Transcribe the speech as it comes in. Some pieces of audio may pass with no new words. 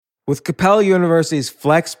With Capella University's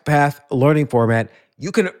FlexPath learning format, you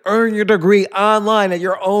can earn your degree online at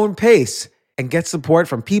your own pace and get support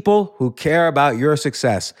from people who care about your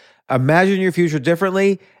success. Imagine your future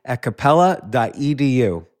differently at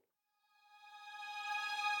capella.edu.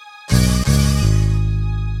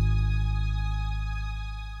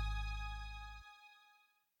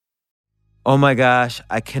 Oh my gosh,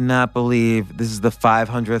 I cannot believe this is the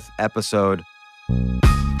 500th episode.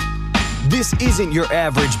 This isn't your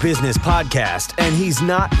average business podcast, and he's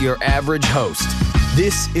not your average host.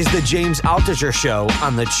 This is the James Altucher Show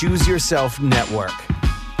on the Choose Yourself Network.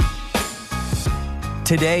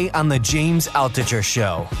 Today on the James Altucher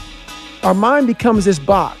Show. Our mind becomes this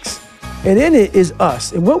box, and in it is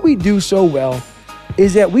us. And what we do so well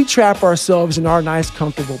is that we trap ourselves in our nice,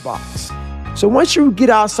 comfortable box. So once you get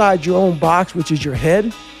outside your own box, which is your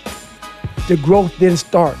head, the growth then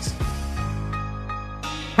starts.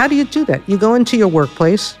 How do you do that? You go into your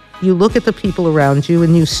workplace, you look at the people around you,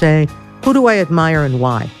 and you say, who do I admire and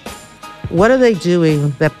why? What are they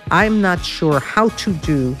doing that I'm not sure how to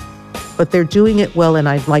do, but they're doing it well, and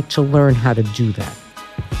I'd like to learn how to do that?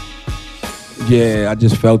 Yeah, I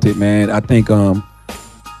just felt it, man. I think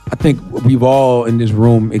we've all in this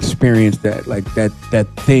room experienced that, like that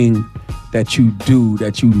thing that you do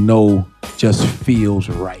that you know just feels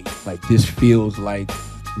right. Like, this feels like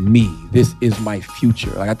me. This is my future.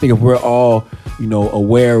 Like, I think if we're all,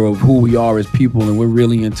 aware of who we are as people and we're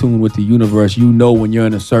really in tune with the universe, when you're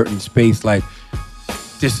in a certain space, like,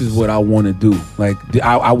 this is what I want to do. Like,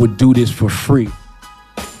 I would do this for free.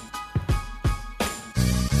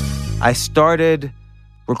 I started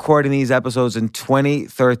recording these episodes in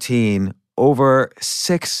 2013, over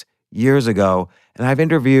 6 years ago, and I've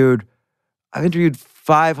interviewed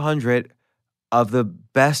 500 of the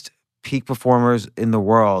best peak performers in the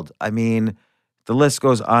world. I mean, the list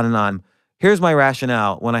goes on and on. Here's my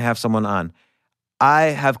rationale when I have someone on. I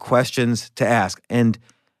have questions to ask, and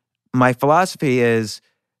my philosophy is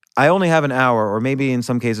I only have an hour, or maybe in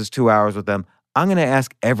some cases 2 hours with them. I'm going to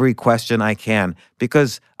ask every question I can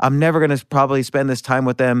because I'm never going to probably spend this time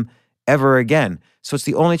with them ever again. So it's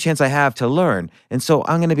the only chance I have to learn. And so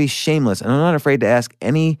I'm going to be shameless, and I'm not afraid to ask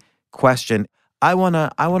any question. I want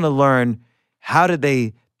to learn, how did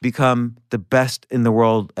they become the best in the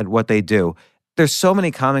world at what they do? There's so many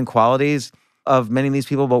common qualities of many of these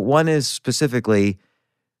people, but one is specifically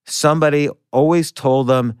somebody always told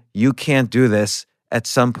them, you can't do this at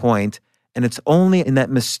some point. And it's only in that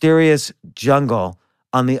mysterious jungle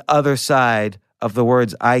on the other side of the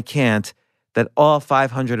words I can't that all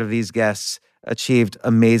 500 of these guests achieved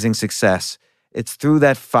amazing success. It's through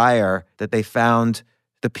that fire that they found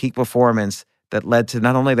the peak performance that led to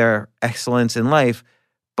not only their excellence in life,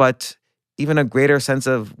 but even a greater sense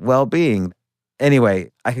of well-being.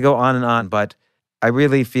 Anyway, I could go on and on, but I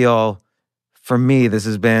really feel, for me, this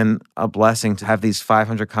has been a blessing to have these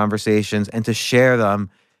 500 conversations and to share them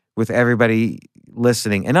with everybody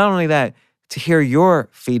listening. And not only that, to hear your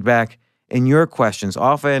feedback and your questions.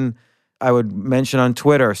 Often I would mention on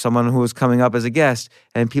Twitter someone who was coming up as a guest,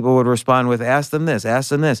 and people would respond with, ask them this, ask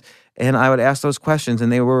them this. And I would ask those questions,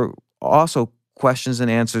 and they were also questions and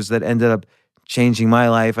answers that ended up changing my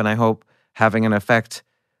life, and I hope having an effect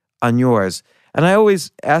on yours. And I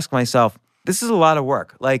always ask myself, this is a lot of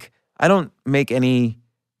work. Like, I don't make any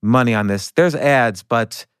money on this. There's ads,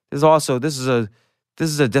 but there's also, this is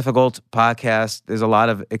a difficult podcast. There's a lot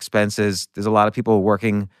of expenses. There's a lot of people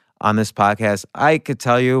working on this podcast. I could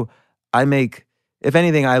tell you, if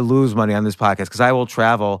anything, I lose money on this podcast because I will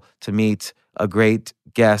travel to meet a great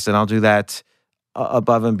guest, and I'll do that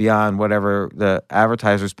above and beyond whatever the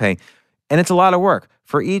advertiser's paying. And it's a lot of work.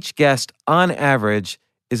 For each guest, on average,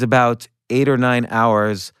 is about 8 or 9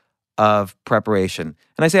 hours of preparation.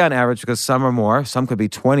 And I say on average because some are more, some could be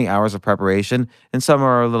 20 hours of preparation, and some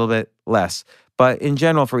are a little bit less. But in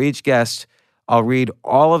general, for each guest, I'll read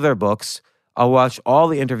all of their books. I'll watch all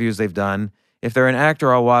the interviews they've done. If they're an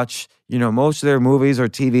actor, I'll watch, most of their movies or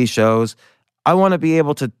TV shows. I want to be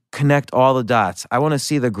able to connect all the dots. I want to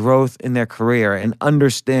see the growth in their career and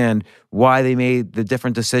understand why they made the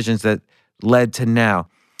different decisions that led to now.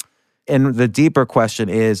 And the deeper question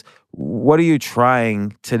is, what are you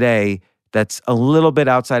trying today that's a little bit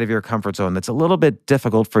outside of your comfort zone, that's a little bit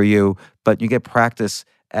difficult for you, but you get practice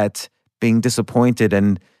at being disappointed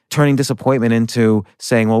and turning disappointment into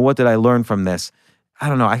saying, well, what did I learn from this? I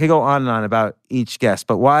don't know. I could go on and on about each guest,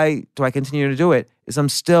 but why do I continue to do it is I'm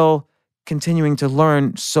still continuing to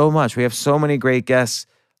learn so much. We have so many great guests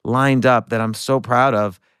lined up that I'm so proud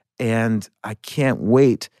of, and I can't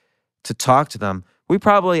wait to talk to them. We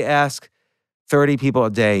probably ask 30 people a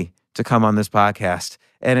day to come on this podcast.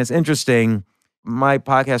 And it's interesting, my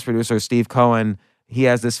podcast producer, Steve Cohen, he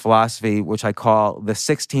has this philosophy, which I call the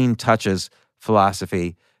 16 touches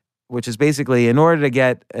philosophy, which is basically in order to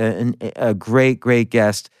get a great, great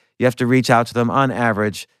guest, you have to reach out to them on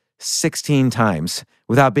average 16 times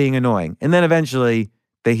without being annoying. And then eventually,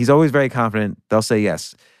 he's always very confident, they'll say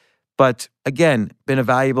yes. But again, been a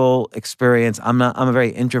valuable experience. I'm a very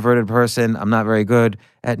introverted person. I'm not very good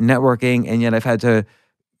at networking. And yet I've had to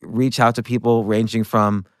reach out to people ranging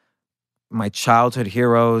from my childhood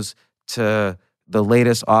heroes to the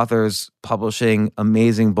latest authors publishing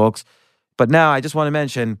amazing books. But now I just want to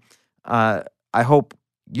mention, I hope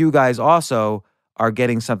you guys also are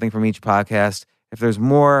getting something from each podcast. If there's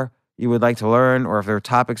more you would like to learn, or if there are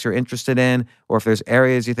topics you're interested in, or if there's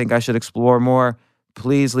areas you think I should explore more,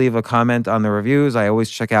 please leave a comment on the reviews. I always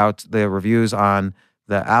check out the reviews on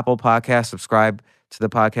the Apple Podcast. Subscribe to the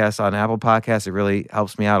podcast on Apple Podcasts. It really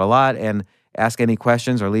helps me out a lot. And ask any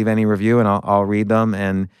questions or leave any review, and I'll read them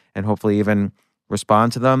and hopefully even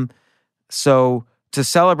respond to them. So to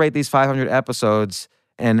celebrate these 500 episodes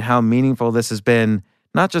and how meaningful this has been,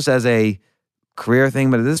 not just as a career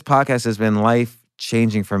thing, but this podcast has been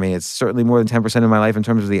life-changing for me. It's certainly more than 10% of my life in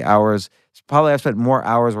terms of the hours. It's probably I've spent more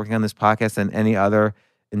hours working on this podcast than any other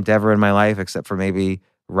endeavor in my life, except for maybe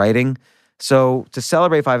writing. So to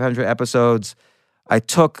celebrate 500 episodes, I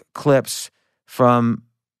took clips from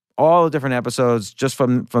all the different episodes, just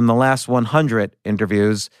from the last 100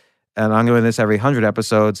 interviews, and I'm doing this every 100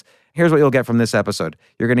 episodes. Here's what you'll get from this episode.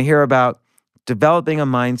 You're going to hear about developing a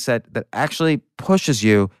mindset that actually pushes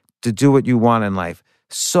you to do what you want in life.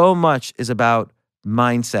 So much is about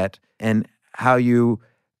mindset and how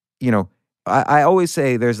I always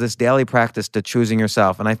say there's this daily practice to choosing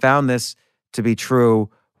yourself. And I found this to be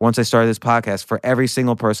true once I started this podcast for every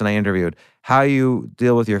single person I interviewed. How you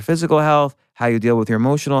deal with your physical health, how you deal with your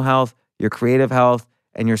emotional health, your creative health,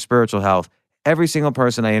 and your spiritual health. Every single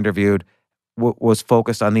person I interviewed was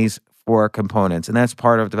focused on these 4 components, and that's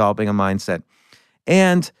part of developing a mindset.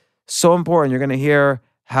 And so important, you're going to hear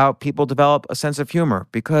how people develop a sense of humor,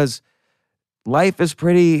 because life is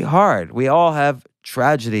pretty hard. We all have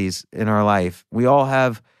tragedies in our life. We all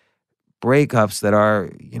have breakups that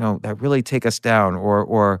are, that really take us down,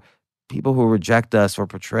 or people who reject us or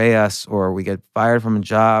betray us, or we get fired from a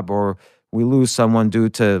job, or we lose someone due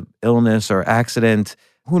to illness or accident.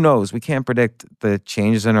 Who knows? We can't predict the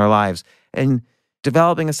changes in our lives. And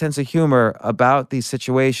developing a sense of humor about these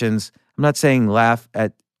situations, I'm not saying laugh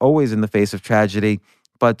at always in the face of tragedy,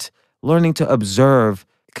 but learning to observe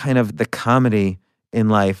kind of the comedy in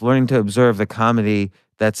life, learning to observe the comedy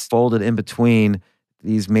that's folded in between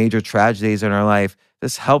these major tragedies in our life.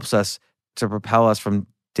 This helps us to propel us from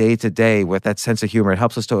day to day with that sense of humor. It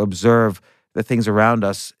helps us to observe the things around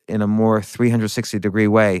us in a more 360-degree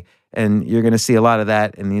way. And you're going to see a lot of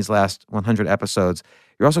that in these last 100 episodes.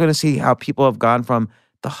 You're also going to see how people have gone from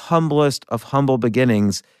the humblest of humble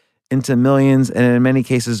beginnings into millions, and in many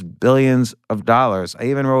cases, billions of dollars. I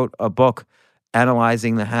even wrote a book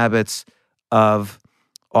analyzing the habits of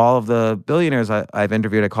all of the billionaires I've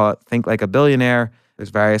interviewed. I call it Think Like a Billionaire. There's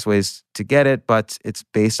various ways to get it, but it's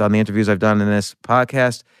based on the interviews I've done in this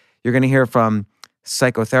podcast. You're going to hear from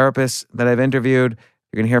psychotherapists that I've interviewed.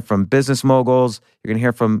 You're going to hear from business moguls. You're going to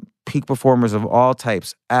hear from peak performers of all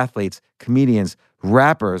types, athletes, comedians,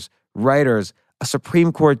 rappers, writers, a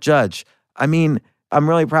Supreme Court judge. I mean, I'm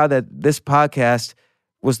really proud that this podcast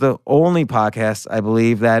was the only podcast, I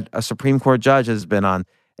believe, that a Supreme Court judge has been on.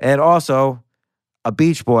 And also, a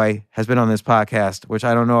Beach Boy has been on this podcast, which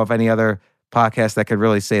I don't know of any other podcast that could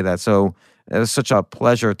really say that. So it was such a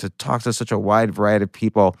pleasure to talk to such a wide variety of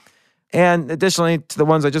people. And additionally to the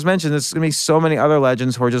ones I just mentioned, there's going to be so many other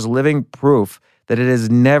legends who are just living proof that it is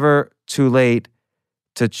never too late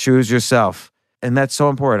to choose yourself. And that's so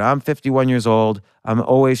important. I'm 51 years old. I'm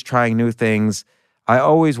always trying new things. I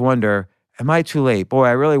always wonder, am I too late? Boy,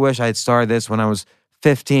 I really wish I had started this when I was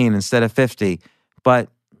 15 instead of 50. But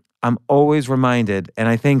I'm always reminded, and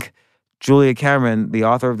I think Julia Cameron, the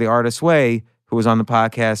author of The Artist's Way, who was on the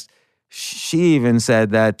podcast, she even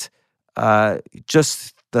said that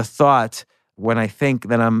just the thought when I think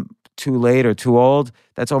that I'm too late or too old,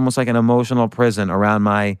 that's almost like an emotional prison around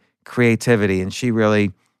my creativity. And she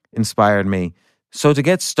really inspired me. So to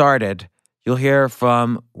get started, you'll hear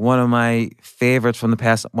from one of my favorites from the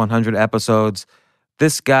past 100 episodes.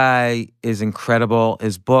 This guy is incredible.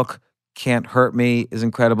 His book, Can't Hurt Me, is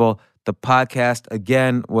incredible. The podcast,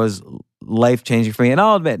 again, was life-changing for me. And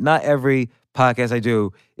I'll admit, not every podcast I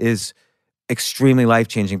do is extremely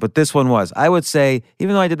life-changing, but this one was. I would say,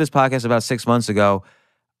 even though I did this podcast about 6 months ago,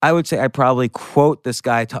 I would say I probably quote this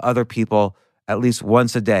guy to other people at least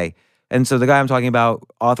once a day. And so the guy I'm talking about,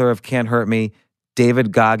 author of Can't Hurt Me,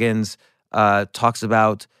 David Goggins talks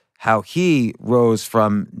about how he rose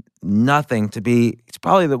from nothing to be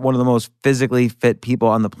probably one of the most physically fit people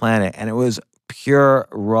on the planet. And it was pure,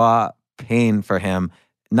 raw pain for him,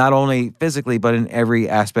 not only physically, but in every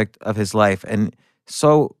aspect of his life. And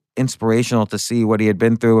so inspirational to see what he had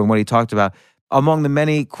been through and what he talked about. Among the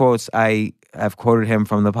many quotes I have quoted him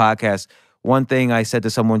from the podcast, one thing I said to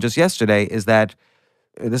someone just yesterday is that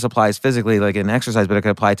this applies physically like in exercise, but it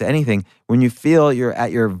could apply to anything. When you feel you're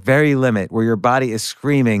at your very limit, where your body is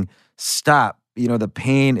screaming, stop, the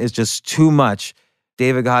pain is just too much.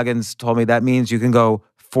 David Goggins told me that means you can go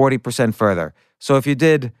 40% further. So if you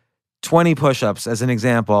did 20 push-ups as an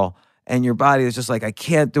example, and your body is just like, I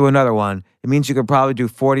can't do another one, it means you could probably do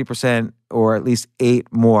 40% or at least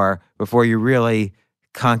 8 more before you really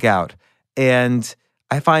conk out. And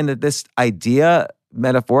I find that this idea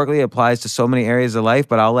metaphorically applies to so many areas of life,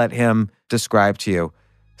 but I'll let him describe to you.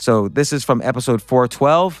 So this is from episode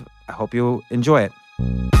 412. I hope you enjoy it.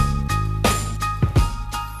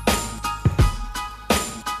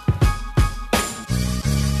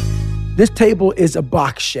 This table is a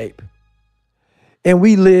box shape, and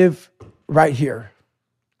we live right here.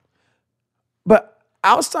 But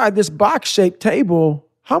outside this box-shaped table,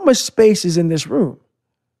 how much space is in this room?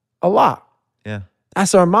 A lot. Yeah.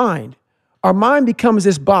 That's our mind. Our mind becomes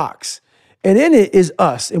this box, and in it is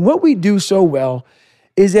us. And what we do so well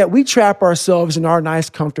is that we trap ourselves in our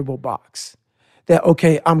nice, comfortable box. That,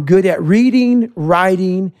 okay, I'm good at reading,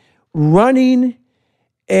 writing, running,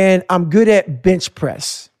 and I'm good at bench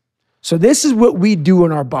press. So this is what we do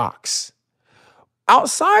in our box.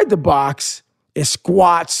 Outside the box is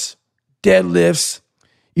squats, deadlifts,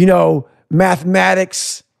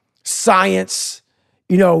 mathematics, science,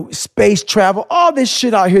 space travel, all this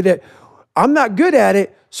shit out here that I'm not good at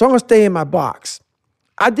it, so I'm gonna stay in my box.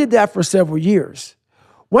 I did that for several years.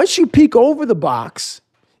 Once you peek over the box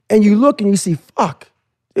and you look and you see, fuck,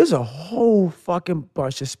 there's a whole fucking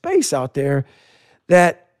bunch of space out there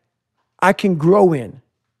that I can grow in.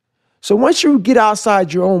 So once you get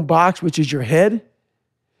outside your own box, which is your head,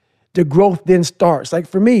 the growth then starts. Like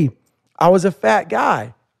for me, I was a fat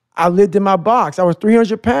guy. I lived in my box. I was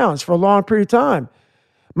 300 pounds for a long period of time.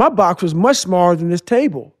 My box was much smaller than this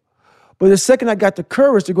table. But the second I got the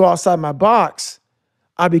courage to go outside my box,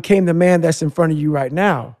 I became the man that's in front of you right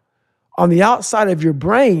now. On the outside of your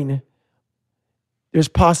brain, there's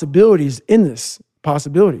possibilities in this,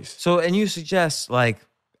 possibilities. So, and you suggest like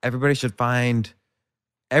everybody should find,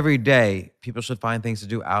 every day, people should find things to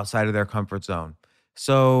do outside of their comfort zone.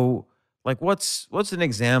 So like what's an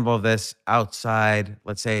example of this outside,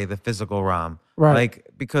 let's say, the physical realm? Right. Like,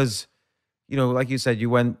 because, like you said,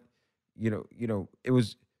 you went, it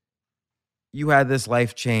was, you had this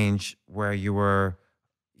life change where you were,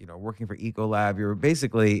 working for Ecolab. You were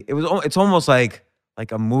basically, it's almost like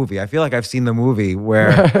a movie. I feel like I've seen the movie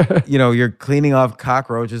where, you're cleaning off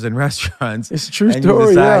cockroaches in restaurants. It's a true and story, you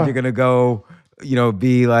decide yeah. you're going to go,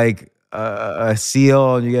 be like a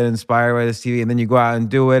SEAL, and you get inspired by this TV, and then you go out and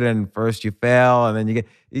do it, and first you fail, and then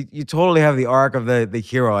you totally have the arc of the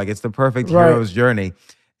hero. Like it's the perfect hero's journey.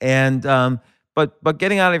 And, but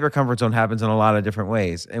getting out of your comfort zone happens in a lot of different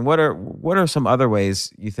ways. And what are some other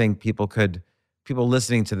ways you think people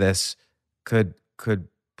listening to this could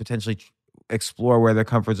potentially explore where their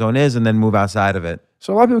comfort zone is and then move outside of it?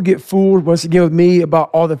 So a lot of people get fooled once again with me about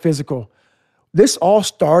all the physical. This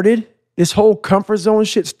whole comfort zone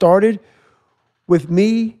shit started with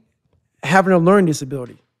me having a learning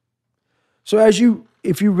disability. So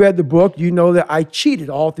if you read the book, you know that I cheated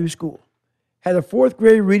all through school. Had a 4th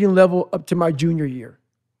grade reading level up to my junior year.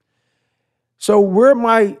 So where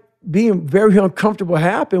my being very uncomfortable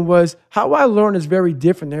happened was how I learned is very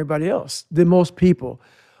different than everybody else, than most people.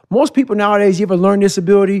 Most people nowadays, you have a learning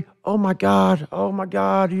disability, oh my God,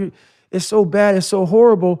 it's so bad, it's so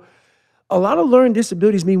horrible. A lot of learning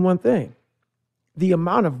disabilities mean one thing. The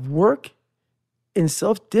amount of work and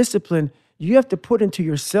self-discipline you have to put into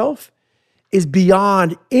yourself is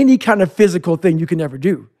beyond any kind of physical thing you can ever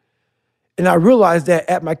do. And I realized that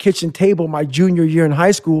at my kitchen table my junior year in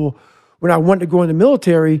high school when I wanted to go in the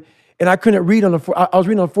military, and I couldn't read I was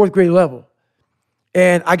reading on a 4th grade level.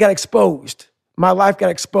 And I got exposed. My life got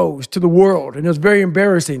exposed to the world, and it was very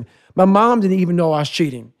embarrassing. My mom didn't even know I was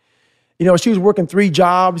cheating. She was working 3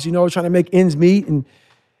 jobs, trying to make ends meet.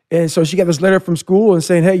 And so she got this letter from school and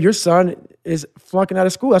saying, hey, your son is flunking out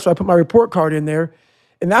of school. That's why I put my report card in there.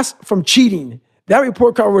 And that's from cheating. That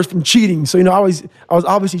report card was from cheating. So, I was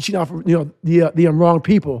obviously cheating off, the wrong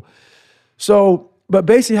people. So, but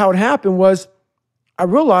basically how it happened was I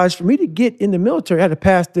realized for me to get in the military, I had to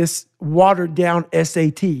pass this watered down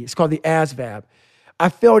SAT. It's called the ASVAB. I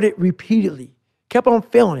failed it repeatedly, kept on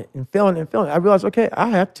failing it and failing it and failing it. I realized, okay, I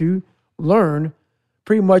have to learn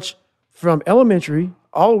pretty much from elementary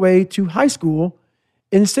all the way to high school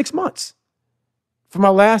in 6 months for my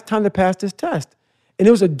last time to pass this test. And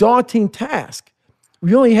it was a daunting task.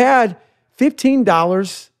 We only had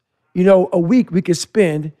 $15, a week we could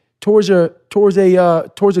spend towards a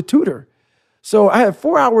tutor. So I had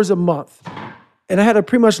 4 hours a month, and I had to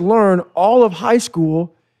pretty much learn all of high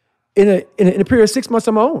school in a period of 6 months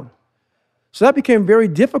on my own. So that became very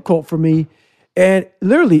difficult for me. And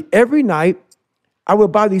literally every night I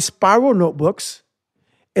would buy these spiral notebooks,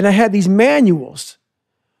 and I had these manuals,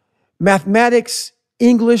 mathematics,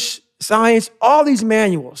 English, science, all these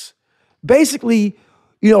manuals. Basically,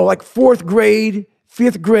 like 4th grade,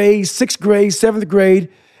 5th grade, 6th grade, 7th grade.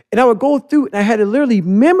 And I would go through and I had to literally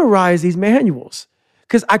memorize these manuals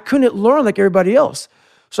because I couldn't learn like everybody else.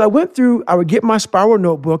 So I went through, I would get my spiral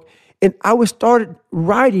notebook, and I would start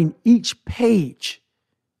writing each page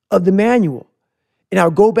of the manual. And I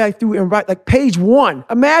would go back through and write like page 1.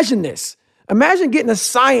 Imagine this. Imagine getting a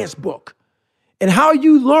science book. And how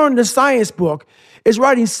you learn the science book is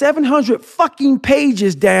writing 700 fucking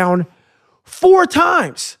pages down 4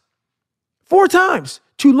 times. 4 times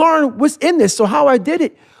to learn what's in this. So how I did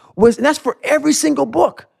it was, and that's for every single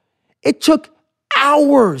book. It took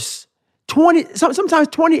hours, 20, sometimes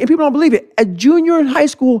 20, and people don't believe it. A junior in high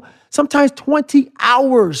school, sometimes 20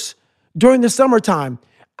 hours during the summertime,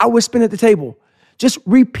 I would spend at the table. Just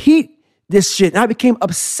repeat this shit. And I became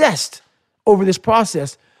obsessed over this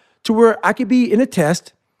process to where I could be in a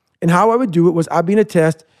test, and how I would do it was I'd be in a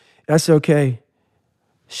test, and I said, okay,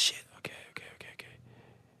 shit, okay.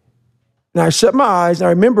 And I shut my eyes, and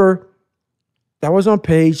I remember that was on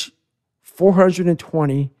page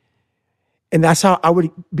 420, and that's how I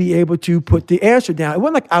would be able to put the answer down. It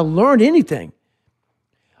wasn't like I learned anything.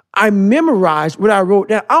 I memorized what I wrote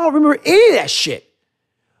down. I don't remember any of that shit,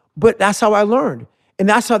 but that's how I learned. And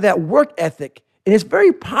that's how that work ethic, and it's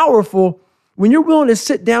very powerful when you're willing to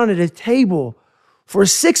sit down at a table for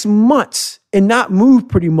 6 months and not move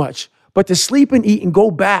pretty much, but to sleep and eat and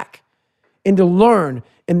go back and to learn.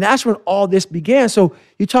 And that's when all this began. So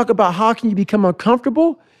you talk about how can you become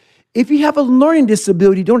uncomfortable? If you have a learning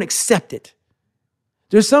disability, don't accept it.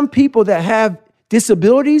 There's some people that have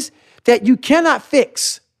disabilities that you cannot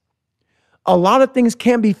fix. A lot of things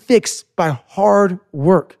can be fixed by hard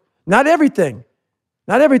work. Not everything,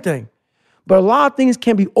 but a lot of things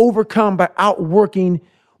can be overcome by outworking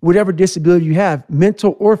whatever disability you have,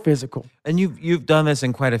 mental or physical. And you've done this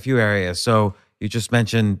in quite a few areas. So you just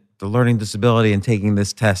mentioned the learning disability and taking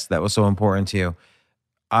this test that was so important to you.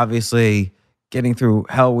 Obviously, getting through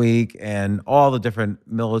Hell Week and all the different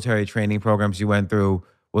military training programs you went through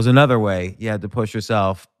was another way you had to push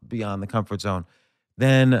yourself beyond the comfort zone.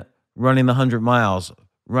 Then running the 100 miles,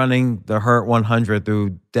 running the Hurt 100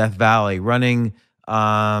 through Death Valley, running,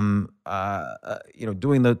 doing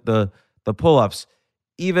the pull-ups,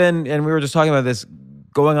 even, and we were just talking about this,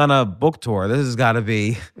 going on a book tour. This has got to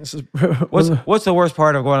be. What's the worst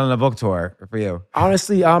part of going on a book tour for you?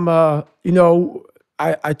 Honestly, I'm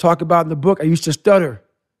I talk about in the book, I used to stutter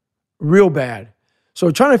real bad.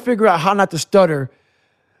 So trying to figure out how not to stutter,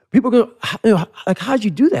 people go, like, how'd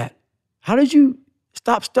you do that? How did you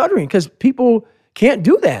stop stuttering? Because people can't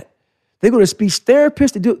do that. They go to speech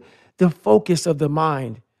therapists to do the focus of the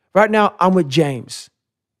mind. Right now, I'm with James.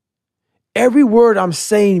 Every word I'm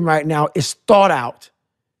saying right now is thought out.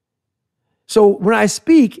 So when I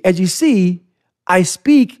speak, as you see, I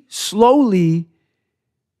speak slowly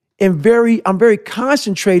and I'm very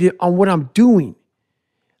concentrated on what I'm doing.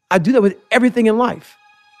 I do that with everything in life.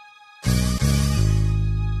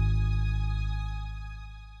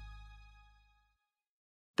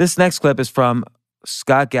 This next clip is from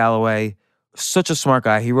Scott Galloway, such a smart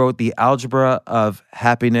guy. He wrote The Algebra of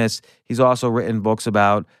Happiness. He's also written books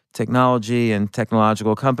about technology and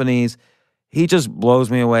technological companies. He just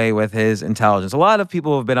blows me away with his intelligence. A lot of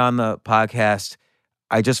people who have been on the podcast,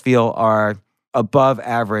 I just feel, are above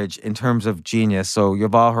average in terms of genius. So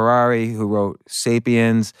Yuval Harari, who wrote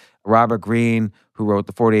Sapiens, Robert Greene, who wrote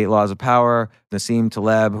The 48 Laws of Power, Nassim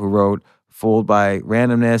Taleb, who wrote Fooled by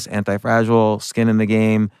Randomness, Anti-Fragile, Skin in the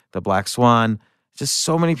Game, The Black Swan. Just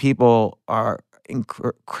so many people are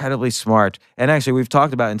incredibly smart. And actually, we've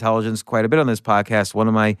talked about intelligence quite a bit on this podcast. One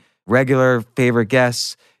of my regular favorite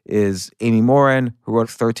guests is Amy Morin, who wrote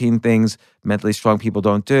 13 Things Mentally Strong People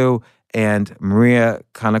Don't Do, and Maria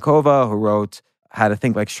Konnikova, who wrote How to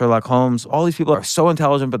Think Like Sherlock Holmes. All these people are so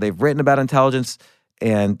intelligent, but they've written about intelligence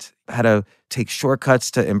and how to take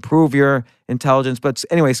shortcuts to improve your intelligence. But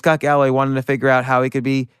anyway, Scott Galloway wanted to figure out how he could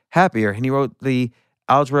be happier, and he wrote The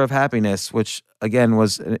Algebra of Happiness, which again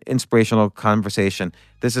was an inspirational conversation.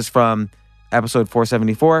 This is from episode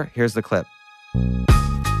 474. Here's the clip.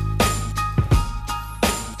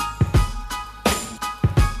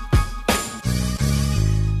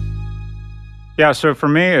 Yeah, so for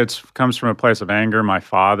me, it comes from a place of anger. My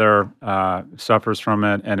father suffers from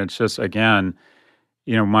it, and it's just, again,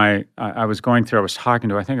 you know, I was talking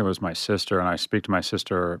to, I think it was my sister, and I speak to my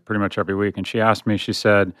sister pretty much every week, and she asked me, she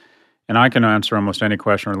said, and I can answer almost any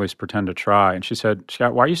question or at least pretend to try, and she said,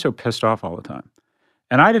 Scott, why are you so pissed off all the time?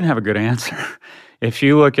 And I didn't have a good answer. If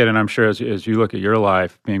you look at it, I'm sure as you look at your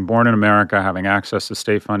life, being born in America, having access to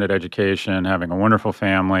state-funded education, having a wonderful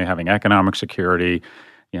family, having economic security,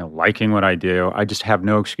 you know, liking what I do, I just have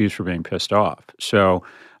no excuse for being pissed off. So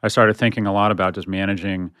I started thinking a lot about just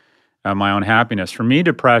managing my own happiness. For me,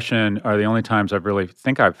 depression are the only times I've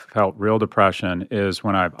felt real depression is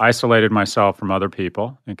when I've isolated myself from other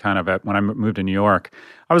people. And kind of when I moved to New York,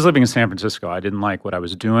 I was living in San Francisco. I didn't like what I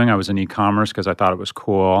was doing. I was in e-commerce because I thought it was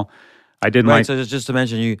cool. I didn't Right, like... so just to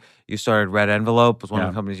mention, you started Red Envelope, was one of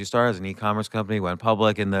the companies you started as an e-commerce company, went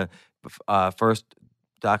public in the first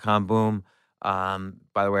 .com boom.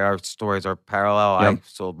 By the way, our stories are parallel. Yep. I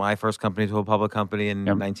sold my first company to a public company in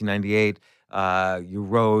 1998. You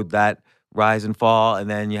rode that rise and fall, and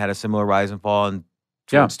then you had a similar rise and fall in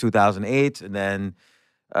 2008, and then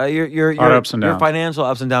your ups and downs. Your financial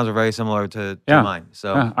ups and downs are very similar to mine.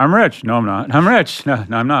 So I'm rich. No, I'm not. I'm rich. No,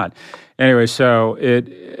 I'm not. Anyway, so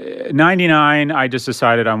 99, I just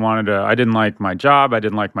decided I didn't like my job. I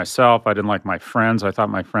didn't like myself. I didn't like my friends. I thought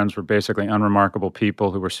my friends were basically unremarkable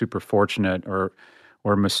people who were super fortunate or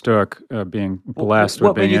mistook being blessed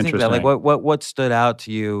with being interesting. Think that? Like what stood out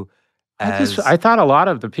to you? I thought a lot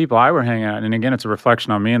of the people I were hanging out, and again, it's a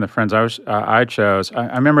reflection on me and the friends I chose.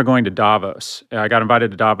 I remember going to Davos. I got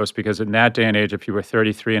invited to Davos because in that day and age, if you were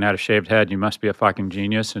 33 and had a shaved head, you must be a fucking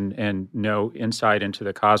genius and know insight into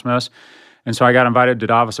the cosmos. And so I got invited to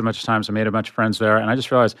Davos a bunch of times. I made a bunch of friends there, and I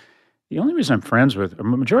just realized the only reason I'm friends with, a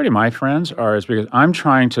majority of my friends is because I'm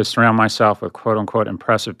trying to surround myself with quote unquote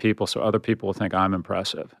impressive people so other people will think I'm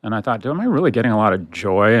impressive. And I thought, am I really getting a lot of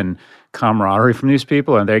joy and camaraderie from these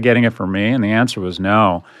people? Are they getting it from me? And the answer was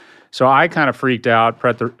no. So I kind of freaked out,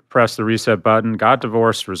 pressed the reset button, got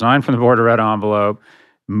divorced, resigned from the board of Red Envelope,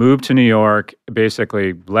 moved to New York,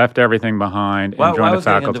 basically left everything behind, and joined the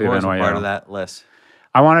faculty of NYU. Part of that list?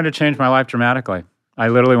 I wanted to change my life dramatically. I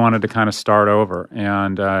literally wanted to kind of start over,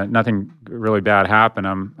 and nothing really bad happened.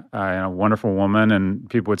 I'm a wonderful woman, and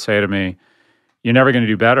people would say to me, "You're never going to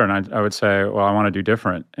do better." And I would say, "Well, I want to do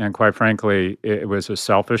different." And quite frankly, it was a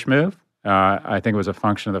selfish move. I think it was a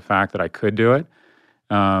function of the fact that I could do it.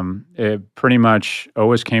 It pretty much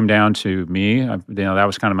always came down to me. That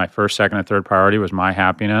was kind of my first, second, and third priority was my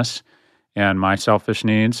happiness and my selfish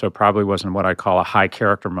needs. So it probably wasn't what I call a high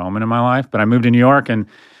character moment in my life. But I moved to New York, and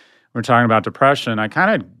we're talking about depression. I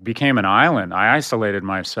kind of became an island. I isolated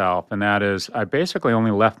myself, and that is, I basically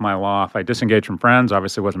only left my loft. I disengaged from friends.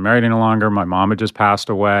 Obviously, wasn't married any longer. My mom had just passed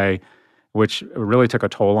away, which really took a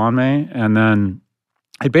toll on me. And then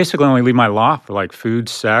I basically only leave my loft for like food,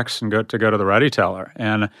 sex, and go to the Ready Teller.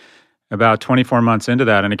 And about 24 months into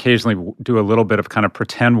that, and occasionally do a little bit of kind of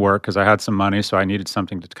pretend work because I had some money, so I needed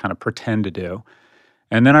something to kind of pretend to do.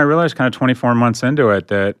 And then I realized kind of 24 months into it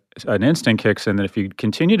that an instinct kicks in that if you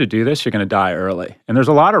continue to do this, you're going to die early. And there's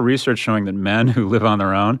a lot of research showing that men who live on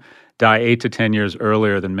their own die 8 to 10 years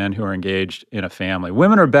earlier than men who are engaged in a family.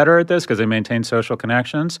 Women are better at this because they maintain social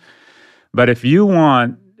connections. But if you're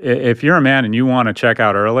a man and you want to check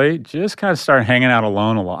out early, just kind of start hanging out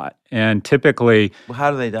alone a lot. And typically... Well,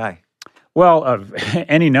 how do they die? Well,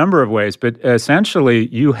 any number of ways, but essentially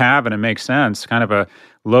you have, and it makes sense, kind of a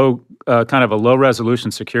low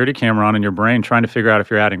resolution security camera on in your brain trying to figure out if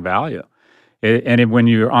you're adding value. When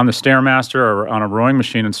you're on the Stairmaster or on a rowing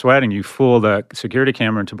machine and sweating, you fool the security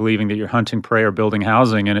camera into believing that you're hunting prey or building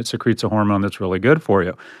housing, and it secretes a hormone that's really good for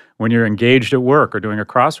you. When you're engaged at work or doing a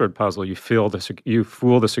crossword puzzle, you fool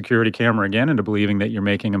the security camera again into believing that you're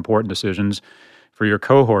making important decisions for your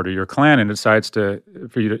cohort or your clan, and decides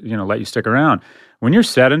for you to let you stick around. When you're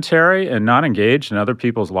sedentary and not engaged in other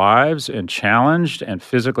people's lives and challenged and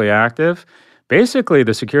physically active, basically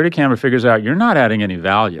the security camera figures out you're not adding any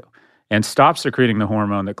value and stops secreting the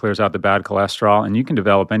hormone that clears out the bad cholesterol, and you can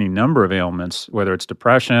develop any number of ailments, whether it's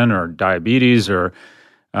depression or diabetes or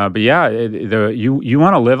you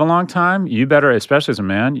want to live a long time, you better, especially as a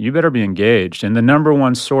man, you better be engaged. And the number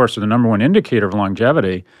one source or the number one indicator of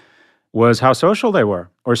longevity was how social they were,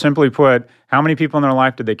 or simply put, how many people in their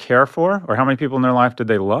life did they care for, or how many people in their life did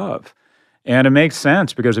they love? And it makes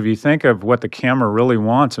sense because if you think of what the camera really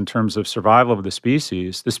wants in terms of survival of the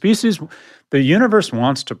universe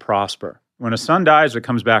wants to prosper. When a sun dies, it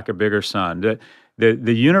comes back a bigger sun.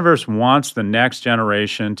 The universe wants the next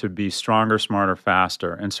generation to be stronger, smarter,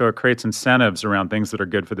 faster. And so it creates incentives around things that are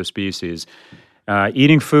good for the species.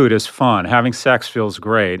 Eating food is fun. Having sex feels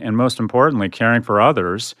great. And most importantly, caring for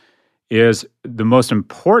others is the most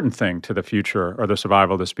important thing to the future or the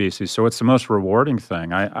survival of the species. So it's the most rewarding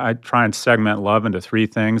thing. I try and segment love into three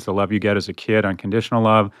things: the love you get as a kid, unconditional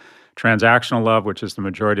love; transactional love, which is the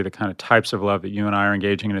majority of the kind of types of love that you and I are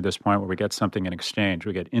engaging in at this point, where we get something in exchange.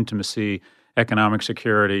 We get intimacy, economic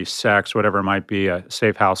security, sex, whatever it might be, a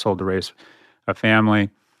safe household to raise a family.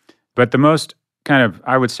 But the most kind of,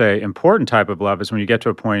 I would say, important type of love is when you get to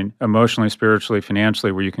a point emotionally, spiritually,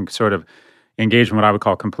 financially, where you can sort of engage in what I would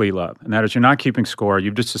call complete love. And that is, you're not keeping score.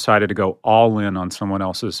 You've just decided to go all in on someone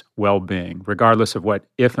else's well-being, regardless of what,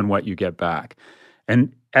 if and what you get back.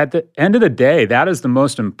 And at the end of the day, that is the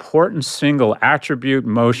most important single attribute,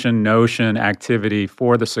 motion, notion, activity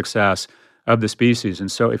for the success of the species.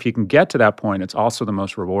 And so if you can get to that point, it's also the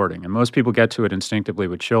most rewarding. And most people get to it instinctively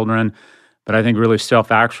with children, but I think really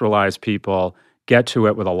self-actualized people get to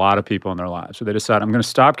it with a lot of people in their lives. So they decide, I'm going to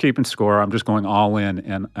stop keeping score. I'm just going all in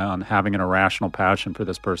and on having an irrational passion for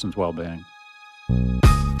this person's well-being.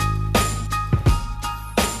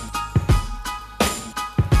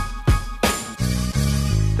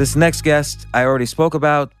 This next guest I already spoke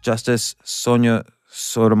about, Justice Sonia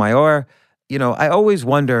Sotomayor. You know, I always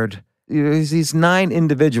wondered, these 9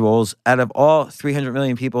 individuals out of all 300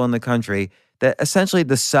 million people in the country that essentially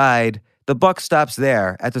decide, the buck stops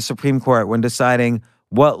there at the Supreme Court when deciding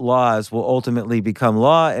what laws will ultimately become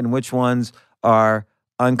law and which ones are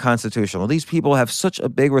unconstitutional. These people have such a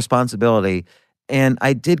big responsibility. And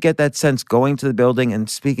I did get that sense going to the building and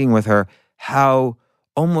speaking with her, how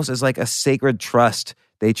almost as like a sacred trust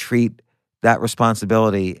they treat that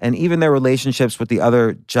responsibility, and even their relationships with the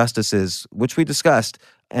other justices, which we discussed.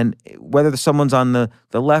 And whether someone's on the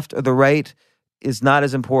left or the right is not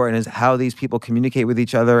as important as how these people communicate with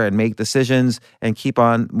each other and make decisions and keep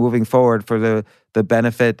on moving forward for the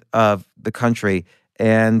benefit of the country.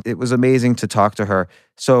 And it was amazing to talk to her.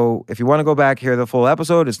 So if you want to go back, hear the full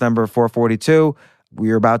episode, it's number 442.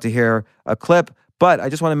 We're about to hear a clip, but I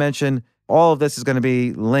just want to mention all of this is going to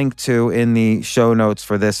be linked to in the show notes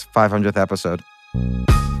for this 500th episode.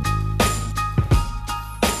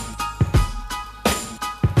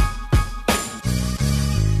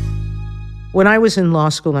 When I was in law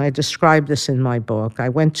school, and I described this in my book, I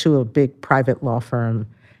went to a big private law firm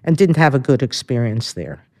and didn't have a good experience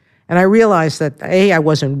there. And I realized that, A, I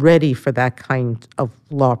wasn't ready for that kind of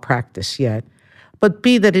law practice yet, but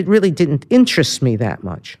B, that it really didn't interest me that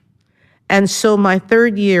much. And so my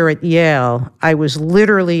third year at Yale, I was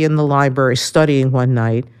literally in the library studying one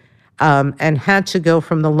night and had to go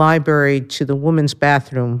from the library to the women's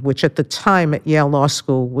bathroom, which at the time at Yale Law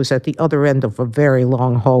School was at the other end of a very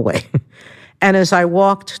long hallway. And as I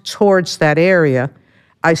walked towards that area,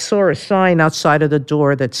 I saw a sign outside of the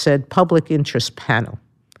door that said Public Interest Panel.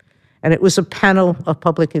 And it was a panel of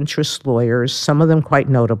public interest lawyers, some of them quite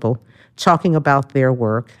notable, talking about their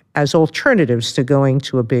work as alternatives to going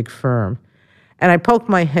to a big firm. And I poked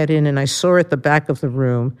my head in and I saw at the back of the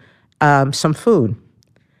room some food.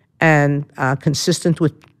 And consistent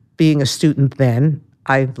with being a student then,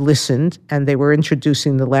 I listened, and they were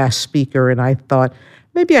introducing the last speaker, and I thought,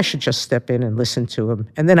 maybe I should just step in and listen to him,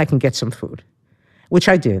 and then I can get some food, which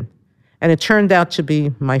I did. And it turned out to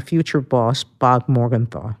be my future boss, Bob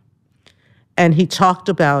Morgenthau. And he talked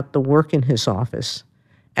about the work in his office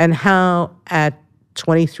and how at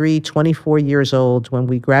 23, 24 years old, when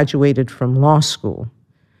we graduated from law school,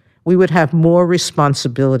 we would have more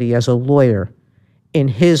responsibility as a lawyer in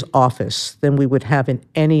his office than we would have in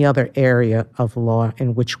any other area of law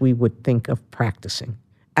in which we would think of practicing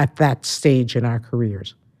at that stage in our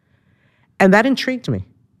careers. And that intrigued me.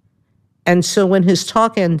 And so when his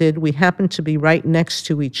talk ended, we happened to be right next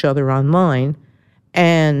to each other online,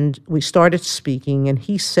 and we started speaking, and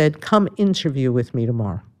he said, come interview with me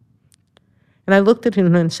tomorrow. And I looked at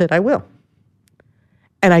him and said, I will.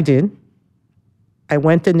 And I did. I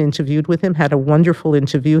went and interviewed with him, had a wonderful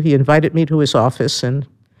interview. He invited me to his office and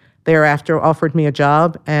thereafter offered me a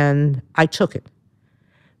job, and I took it.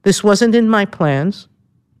 This wasn't in my plans.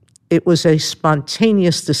 It was a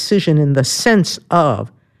spontaneous decision in the sense of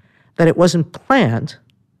that it wasn't planned.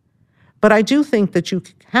 But I do think that you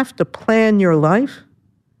have to plan your life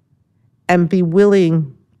and be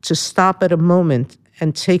willing to stop at a moment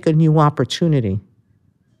and take a new opportunity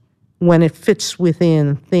when it fits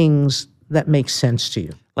within things that make sense to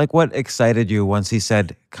you. Like, what excited you once he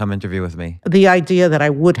said, come interview with me? The idea that I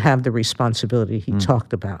would have the responsibility he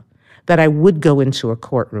talked about, that I would go into a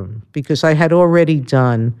courtroom, because I had already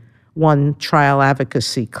done one trial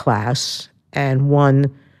advocacy class and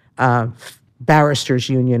one barristers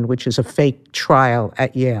union, which is a fake trial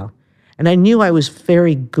at Yale. And I knew I was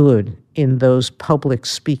very good in those public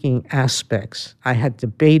speaking aspects. I had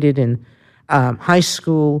debated in high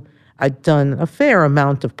school. I'd done a fair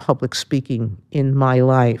amount of public speaking in my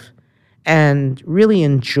life and really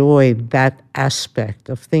enjoyed that aspect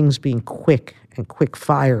of things being quick and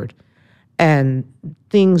quick-fired and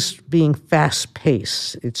things being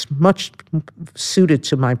fast-paced. It's much suited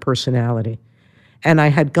to my personality. And I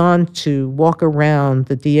had gone to walk around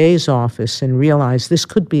the DA's office and realized this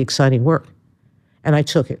could be exciting work. And I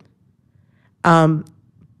took it.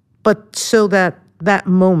 But so that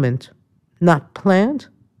moment, not planned,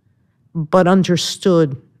 but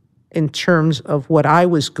understood in terms of what I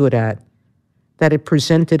was good at, that it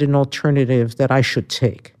presented an alternative that I should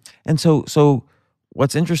take. And so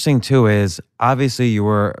what's interesting too is obviously you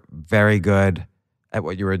were very good at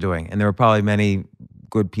what you were doing. And there were probably many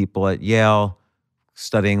good people at Yale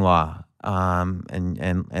studying law.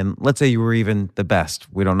 And let's say you were even the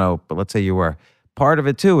best. We don't know, but let's say you were. Part of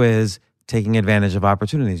it too is taking advantage of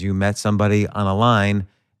opportunities. You met somebody on a line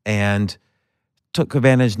and took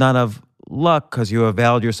advantage not of luck because you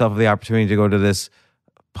availed yourself of the opportunity to go to this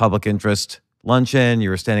public interest luncheon. You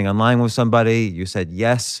were standing on line with somebody. You said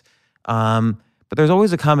yes. But there's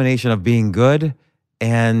always a combination of being good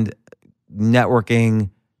and networking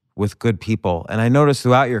with good people. And I noticed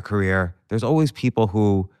throughout your career, there's always people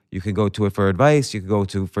who you could go to it for advice, you could go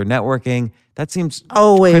to for networking. That seems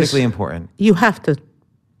always critically important. You have to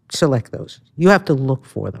select those. You have to look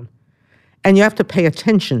for them. And you have to pay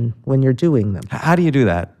attention when you're doing them. How do you do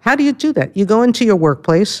that? How do you do that? You go into your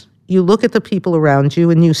workplace, you look at the people around you,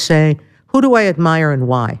 and you say, who do I admire and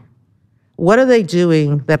why? What are they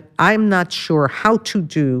doing that I'm not sure how to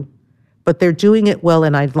do, but they're doing it well,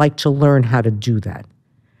 and I'd like to learn how to do that?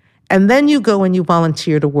 And then you go and you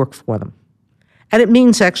volunteer to work for them. And it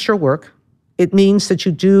means extra work. It means that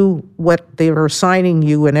you do what they're assigning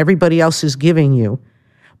you and everybody else is giving you.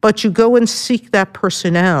 But you go and seek that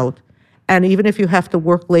person out. And even if you have to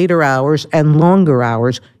work later hours and longer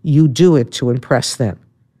hours, you do it to impress them.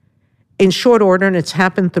 In short order, and it's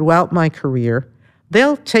happened throughout my career,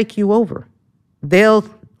 they'll take you over. They'll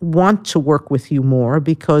want to work with you more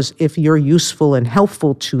because if you're useful and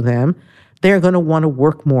helpful to them, they're going to want to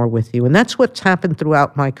work more with you. And that's what's happened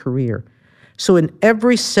throughout my career. So in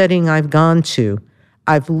every setting I've gone to,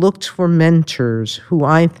 I've looked for mentors who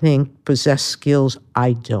I think possess skills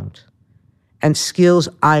I don't, and skills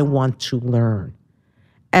I want to learn.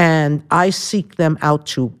 And I seek them out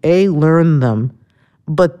to A, learn them,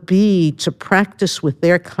 but B, to practice with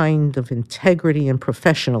their kind of integrity and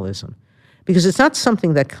professionalism. Because it's not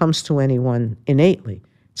something that comes to anyone innately.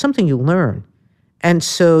 It's something you learn. And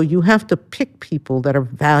so you have to pick people that are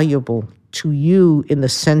valuable to you in the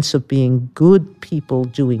sense of being good people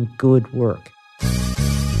doing good work.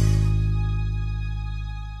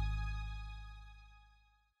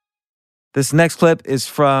 This next clip is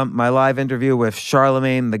from my live interview with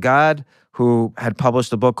Charlamagne tha God, who had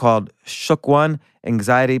published a book called Shook One,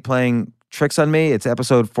 Anxiety Playing Tricks on Me. It's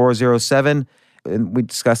episode 407. And we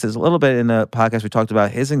discussed this a little bit in the podcast. We talked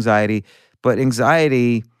about his anxiety, but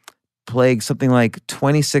anxiety plagues something like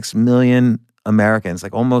 26 million Americans,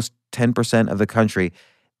 like almost 10% of the country.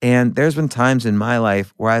 And there's been times in my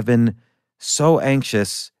life where I've been so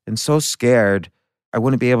anxious and so scared, I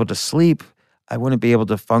wouldn't be able to sleep. I wouldn't be able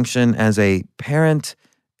to function as a parent.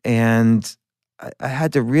 And I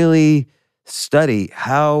had to really study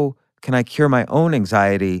how can I cure my own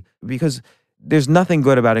anxiety, because there's nothing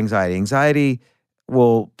good about anxiety. Anxiety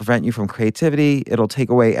will prevent you from creativity. It'll take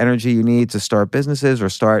away energy you need to start businesses or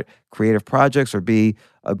start creative projects or be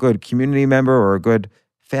a good community member or a good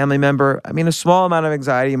family member. I mean, a small amount of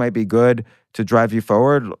anxiety might be good to drive you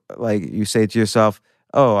forward. Like you say to yourself,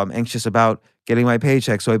 oh, I'm anxious about getting my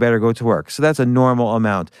paycheck, so I better go to work. So that's a normal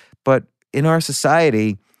amount. But in our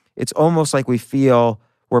society, it's almost like we feel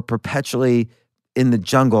we're perpetually in the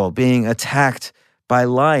jungle being attacked by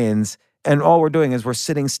lions, and all we're doing is we're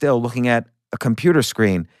sitting still looking at a computer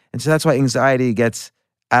screen. And so that's why anxiety gets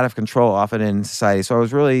out of control often in society. So I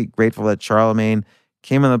was really grateful that Charlamagne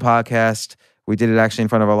came on the podcast. We did it actually in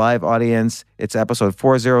front of a live audience. It's episode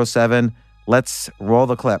 407. Let's roll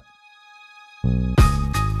the clip.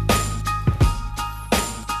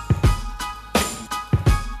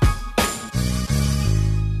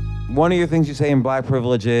 One of your things you say in Black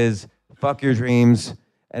Privilege is, fuck your dreams.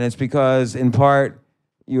 And it's because, in part,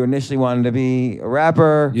 you initially wanted to be a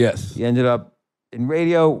rapper. Yes. You ended up in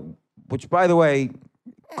radio, which, by the way,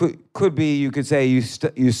 could be, you could say you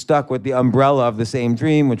stuck with the umbrella of the same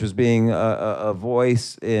dream, which was being a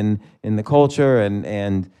voice in the culture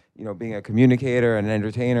and being a communicator, an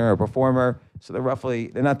entertainer, a performer. So they're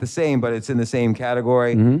not the same, but it's in the same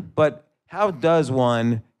category. Mm-hmm. But how does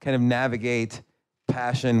one kind of navigate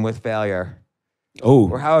passion with failure?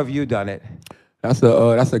 Or how have you done it? That's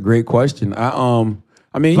a great question.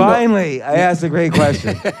 I mean, finally, I asked a great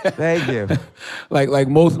question. Thank you. Like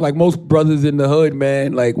most brothers in the hood,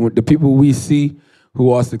 man. Like the people we see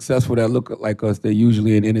who are successful that look like us, they're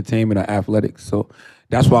usually in entertainment or athletics. So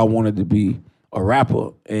that's why I wanted to be a rapper.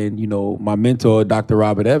 And my mentor, Dr.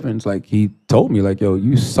 Robert Evans, like he told me, like, yo,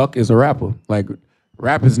 you suck as a rapper. Like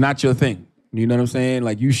rap is not your thing. You know what I'm saying?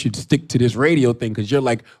 Like you should stick to this radio thing because you're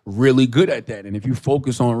like really good at that. And if you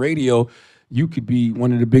focus on radio, you could be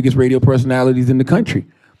one of the biggest radio personalities in the country.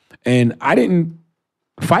 And I didn't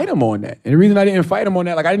fight him on that. And the reason I didn't fight him on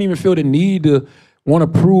that, like I didn't even feel the need to want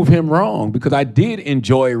to prove him wrong because I did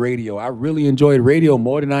enjoy radio. I really enjoyed radio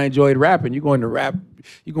more than I enjoyed rapping. You go in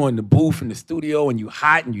the booth in the studio and you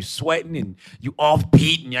hot and you sweating and you off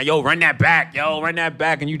beat and yo, run that back,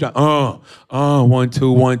 and you done 1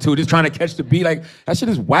 2 1 2, just trying to catch the beat. Like that shit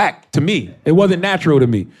is whack to me. It wasn't natural to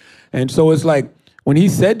me. And so it's like when he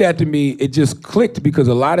said that to me, it just clicked because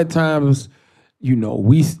a lot of times,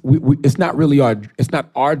 we it's not really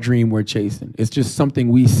our dream we're chasing. It's just something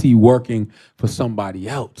we see working for somebody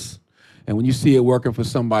else. And when you see it working for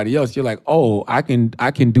somebody else, you're like, oh, I can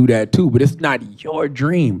do that too. But it's not your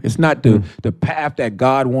dream. It's not the path that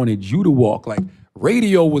God wanted you to walk. Like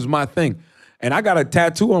radio was my thing. And I got a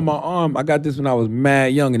tattoo on my arm. I got this when I was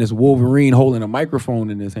mad young, and it's Wolverine holding a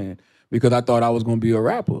microphone in his hand because I thought I was going to be a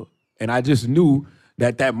rapper. And I just knew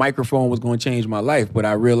that microphone was going to change my life. But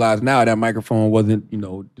I realized now that microphone wasn't,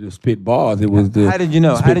 the spit bars. It was the How did you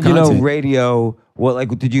know? spit How did you know content. radio?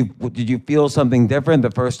 Did you feel something different the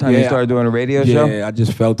first time you started doing a radio show? Yeah, I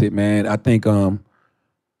just felt it, man. I think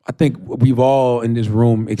we've all in this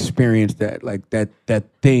room experienced that, like that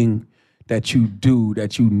thing that you do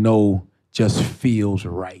that just feels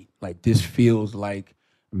right. Like this feels like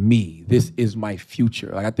me. This is my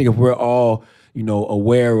future. Like I think if we're all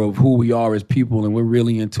aware of who we are as people and we're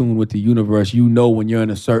really in tune with the universe, when you're in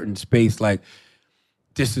a certain space, like,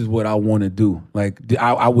 this is what I want to do. Like,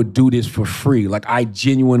 I would do this for free. Like, I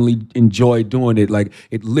genuinely enjoy doing it. Like,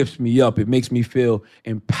 it lifts me up. It makes me feel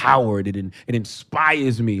empowered. It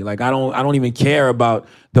inspires me. Like, I don't even care about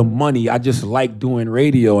the money. I just like doing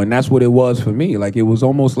radio, and that's what it was for me. Like, it was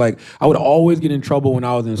almost like I would always get in trouble when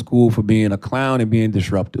I was in school for being a clown and being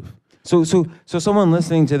disruptive. So someone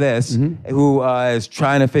listening to this who is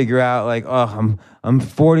trying to figure out, like, oh, I'm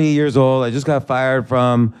 40 years old. I just got fired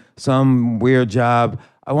from some weird job.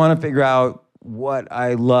 I want to figure out what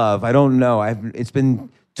I love. I don't know. It's been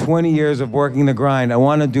 20 years of working the grind. I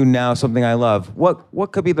want to do now something I love.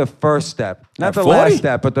 What could be the first step? Not At the 40? last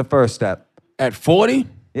step, but the first step. At 40?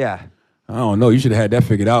 Yeah. I don't know. You should have had that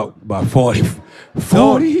figured out by 40.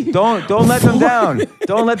 40? Don't let them down.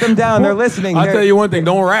 Don't let them down. They're listening. I'll tell you one thing.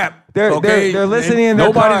 Don't rap. They're listening in their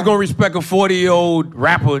Nobody's car. going to respect a 40-year-old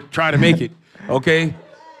rapper trying to make it. Okay?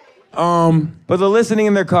 But they're listening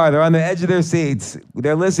in their car. They're on the edge of their seats.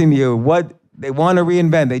 They're listening to you. What they want to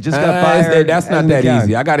reinvent. They just got fired. That's not that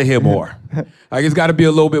easy. I got to hear more. Like, it's got to be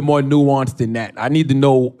a little bit more nuanced than that. I need to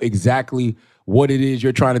know exactly what it is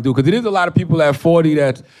you're trying to do. Because it is a lot of people at 40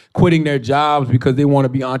 that's quitting their jobs because they want to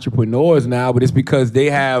be entrepreneurs now, but it's because they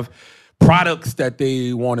have products that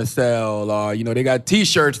they want to sell, or they got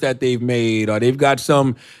T-shirts that they've made, or they've got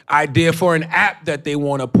some idea for an app that they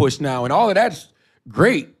want to push now, and all of that's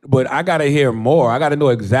great. But I got to hear more. I got to know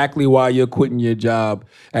exactly why you're quitting your job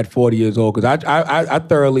at 40 years old, because I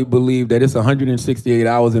thoroughly believe that it's 168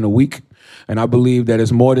 hours in a week, and I believe that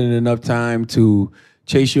it's more than enough time to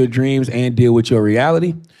chase your dreams and deal with your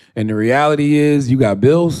reality. And the reality is you got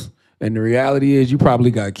bills. And the reality is you probably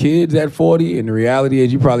got kids at 40. And the reality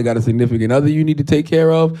is you probably got a significant other you need to take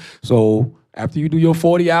care of. So after you do your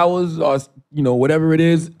 40 hours or, whatever it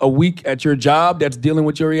is a week at your job that's dealing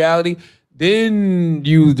with your reality, then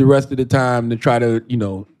use the rest of the time to try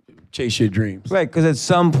to, chase your dreams. Right, because at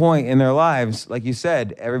some point in their lives, like you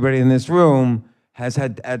said, everybody in this room has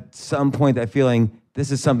had at some point that feeling, this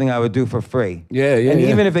is something I would do for free. Yeah. And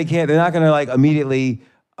even if they can't, they're not going to like immediately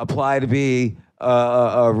apply to be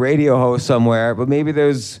a radio host somewhere, but maybe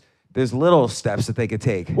there's little steps that they could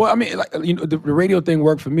take. Well, I mean, the radio thing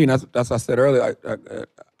worked for me, and that's what I said earlier.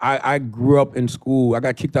 I grew up in school. I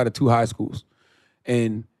got kicked out of 2 high schools,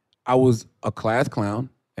 and I was a class clown,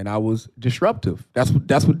 and I was disruptive. That's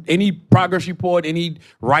what any progress report, any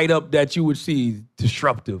write-up that you would see,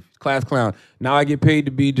 disruptive, class clown. Now I get paid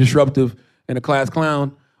to be disruptive and a class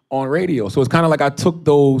clown on radio. So it's kind of like I took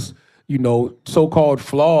those, so-called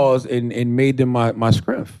flaws and made them my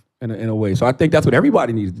strength in a way. So I think that's what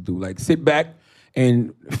everybody needs to do. Like sit back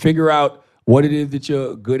and figure out what it is that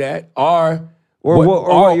you're good at, or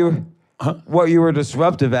what you were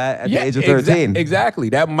disruptive at the age of 13. Exactly.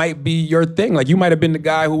 That might be your thing. Like you might have been the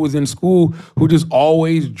guy who was in school who just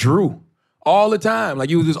always drew all the time. Like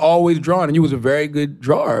you was just always drawing, and you was a very good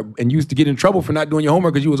drawer, and you used to get in trouble for not doing your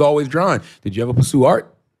homework because you was always drawing. Did you ever pursue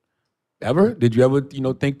art? Ever? Did you ever,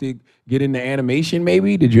 think to get into animation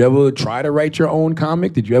maybe? Did you ever try to write your own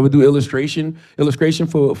comic? Did you ever do illustration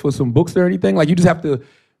for some books or anything? Like you just have to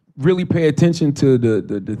really pay attention to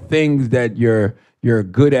the things that you're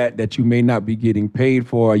good at that you may not be getting paid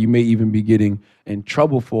for, or you may even be getting in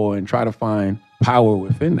trouble for, and try to find power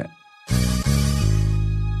within that.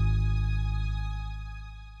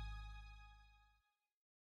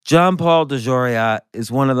 John Paul DeJoria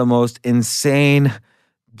is one of the most insane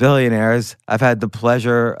billionaires I've had the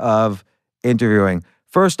pleasure of interviewing.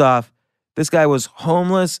 First off, this guy was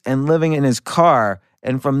homeless and living in his car,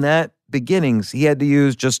 and from that beginnings, he had to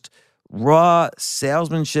use just raw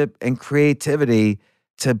salesmanship and creativity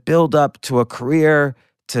to build up to a career,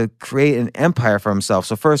 to create an empire for himself.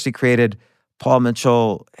 So first he created Paul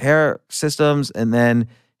Mitchell Hair Systems, and then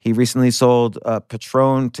he recently sold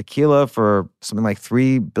Patron Tequila for something like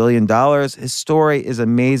 $3 billion. His story is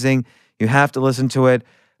amazing. You have to listen to it.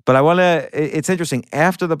 But it's interesting.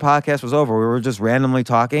 After the podcast was over, we were just randomly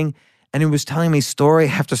talking, and he was telling me story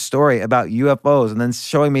after story about UFOs, and then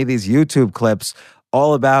showing me these YouTube clips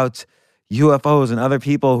all about UFOs and other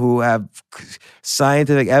people who have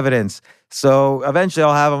scientific evidence. So eventually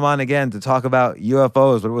I'll have him on again to talk about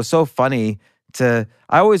UFOs. But it was so funny I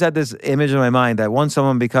always had this image in my mind that once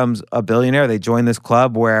someone becomes a billionaire, they join this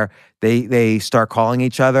club where they start calling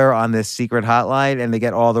each other on this secret hotline, and they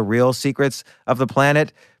get all the real secrets of the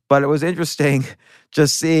planet. But it was interesting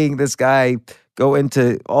just seeing this guy go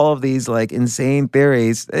into all of these like insane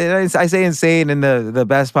theories. And I say insane in the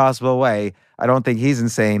best possible way. I don't think he's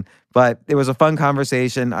insane, but it was a fun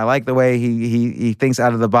conversation. I like the way he thinks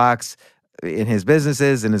out of the box in his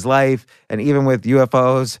businesses, in his life, and even with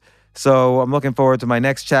UFOs. So I'm looking forward to my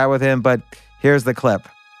next chat with him, but here's the clip.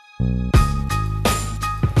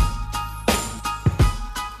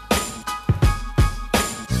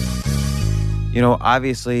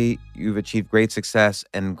 Obviously, you've achieved great success,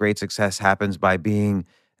 and great success happens by being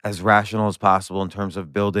as rational as possible in terms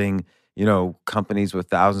of building, companies with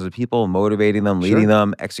thousands of people, motivating them, leading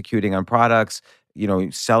them, executing on products,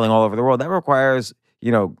 selling all over the world. That requires,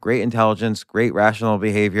 great intelligence, great rational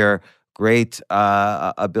behavior, great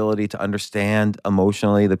ability to understand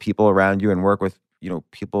emotionally the people around you and work with,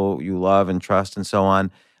 people you love and trust and so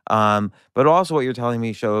on. But also what you're telling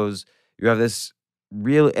me shows you have this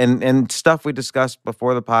real and stuff we discussed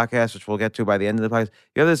before the podcast, which we'll get to by the end of the podcast.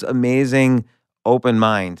 You have this amazing open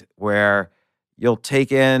mind where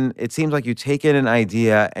it seems like you take in an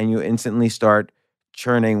idea and you instantly start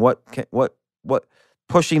churning what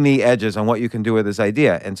pushing the edges on what you can do with this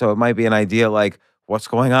idea. And so it might be an idea like what's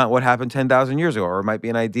going on, what happened 10,000 years ago, or it might be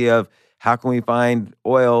an idea of how can we find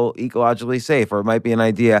oil ecologically safe, or it might be an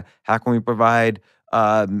idea, how can we provide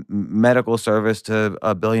medical service to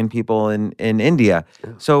 1 billion people in India.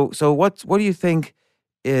 Yeah. So what do you think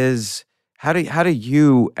is, how do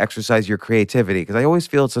you exercise your creativity? Because I always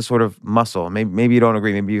feel it's a sort of muscle. Maybe you don't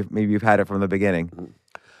agree. Maybe you've had it from the beginning.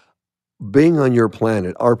 Being on your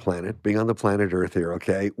planet, our planet, being on the planet Earth here,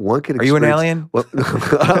 okay, one can experience... Are you an alien? Well,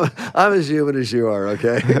 I'm as human as you are,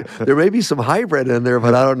 okay? There may be some hybrid in there,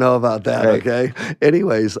 but I don't know about that, right. Okay?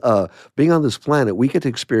 Anyways, being on this planet, we get to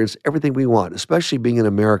experience everything we want, especially being in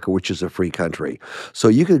America, which is a free country. So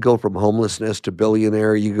you could go from homelessness to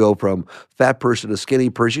billionaire, you go from fat person to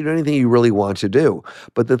skinny person, you do anything you really want to do.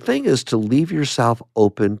 But the thing is to leave yourself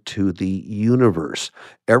open to the universe.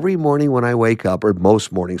 Every morning when I wake up, or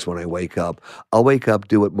most mornings when I wake up, I'll wake up,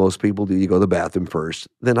 do what most people do. You go to the bathroom first.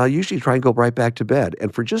 Then I'll usually try and go right back to bed.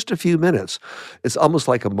 And for just a few minutes, it's almost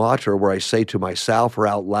like a mantra where I say to myself or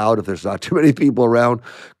out loud, if there's not too many people around,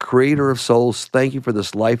 Creator of souls, thank you for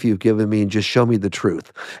this life you've given me, and just show me the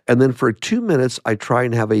truth. And then for 2 minutes, I try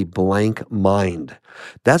and have a blank mind.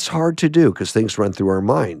 That's hard to do because things run through our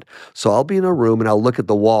mind. So I'll be in a room and I'll look at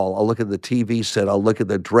the wall, I'll look at the TV set, I'll look at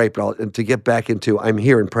the drape, and to get back into I'm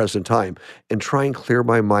here in present time and try and clear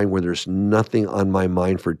my mind where there's hours, nothing on my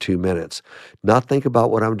mind for 2 minutes, not think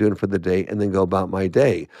about what I'm doing for the day, and then go about my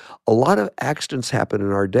day. A lot of accidents happen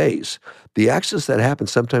in our days. The accidents that happen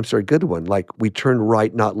sometimes are a good one, like we turned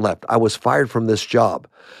right, not left. I was fired from this job.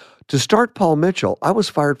 To start Paul Mitchell, I was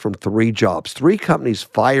fired from 3 jobs. 3 companies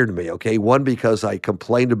fired me, okay? One because I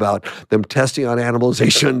complained about them testing on animals. They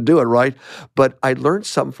shouldn't do it, right? But I learned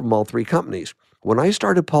something from all 3 companies. When I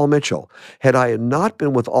started Paul Mitchell, had I not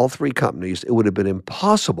been with all 3 companies, it would have been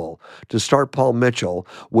impossible to start Paul Mitchell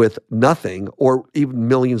with nothing or even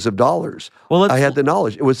millions of dollars. Well, I had the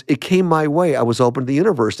knowledge. It came my way. I was open to the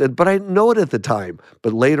universe, but I didn't know it at the time.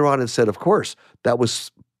 But later on, it said, of course, that was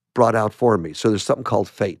brought out for me. So there's something called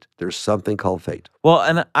fate. There's something called fate. Well,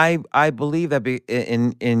 and I believe that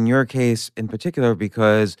in your case in particular,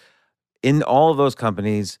 because in all of those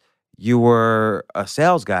companies, you were a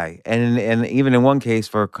sales guy, and even in one case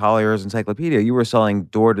for Collier's Encyclopedia, you were selling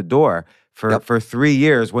door to door for 3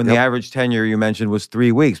 years when the average tenure you mentioned was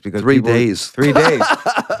 3 weeks because 3 days. 3 days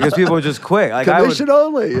because people would just quit. Like Commission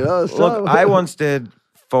only. You know, look, I once did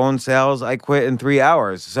phone sales. I quit in 3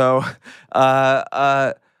 hours. So,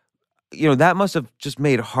 that must have just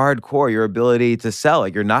made hardcore your ability to sell.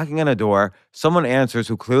 Like you're knocking on a door, someone answers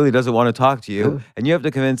who clearly doesn't want to talk to you, and you have to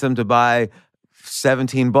convince them to buy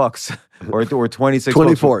 17 books or 26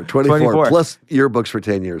 24, books. 24 plus yearbooks for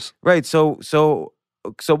 10 years. Right. So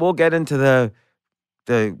we'll get into the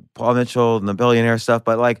Paul Mitchell and the billionaire stuff,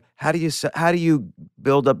 but like how do you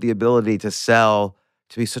build up the ability to sell,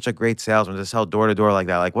 to be such a great salesman, to sell door to door like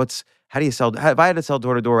that? Like how do you sell? If I had to sell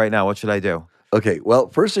door to door right now, what should I do? Okay, well,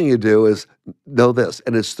 first thing you do is know this,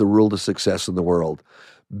 and it's the rule to success in the world.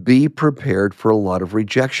 Be prepared for a lot of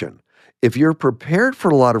rejection. If you're prepared for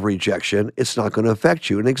a lot of rejection, it's not going to affect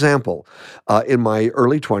you. An example, in my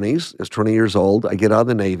early 20s, I was 20 years old, I get out of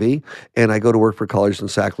the Navy, and I go to work for Collier's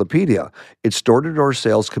Encyclopedia. It's door-to-door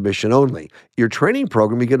sales commission only. Your training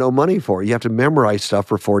program, you get no money for. You have to memorize stuff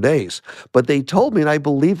for 4 days. But they told me, and I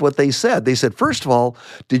believe what they said. They said, first of all,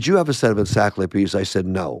 did you have a set of encyclopedias? I said,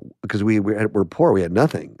 no, because we're poor. We had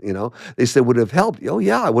nothing, They said, would it have helped? Oh,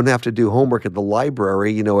 yeah, I wouldn't have to do homework at the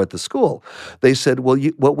library, at the school. They said, well,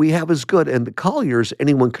 what we have is good. And the Collier's,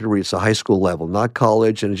 anyone can read. It's a high school level, not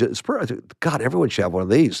college. And God, everyone should have one of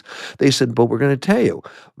these. They said, but we're going to tell you,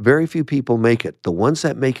 very few people make it. The ones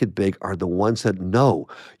that make it big are the ones that know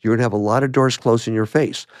you're going to have a lot of doors closed in your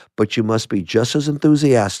face, but you must be just as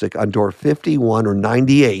enthusiastic on door 51 or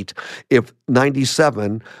 98 if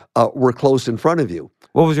 97 were closed in front of you.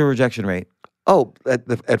 What was your rejection rate? Oh,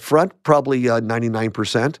 at front, probably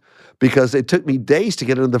 99%, because it took me days to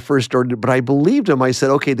get into the first door. But I believed them. I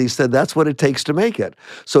said, okay, they said that's what it takes to make it.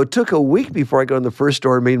 So it took a week before I got in the first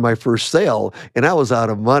door and made my first sale, and I was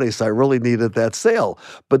out of money, so I really needed that sale.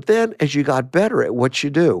 But then as you got better at what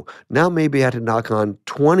you do, now maybe I had to knock on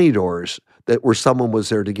 20 doors where someone was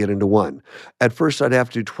there to get into one. At first, I'd have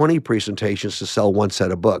to do 20 presentations to sell one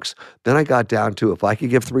set of books. Then I got down to, if I could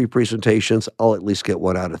give 3 presentations, I'll at least get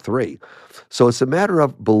 1 out of 3. So it's a matter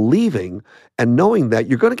of believing and knowing that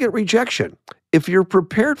you're going to get rejection. If you're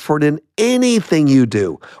prepared for it in anything you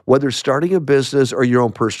do, whether starting a business or your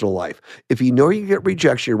own personal life, if you know you get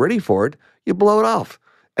rejection, you're ready for it, you blow it off.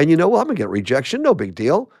 And you know, well, I'm going to get rejection, no big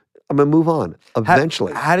deal. I'm going to move on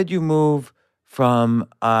eventually. How did you move from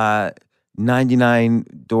 99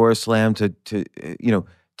 doors slammed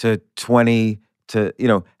to 20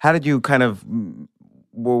 to, how did you kind of,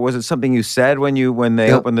 was it something you said when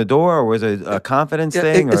they opened the door, or was it a confidence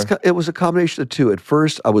thing? It was a combination of two. At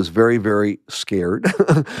first, I was very, very scared.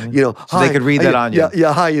 So they could read that on you.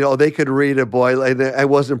 Yeah, hi. They could read it, boy. And I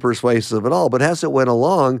wasn't persuasive at all. But as it went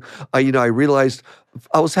along, I realized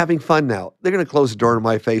I was having fun now. They're going to close the door in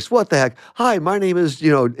my face. What the heck? Hi, my name is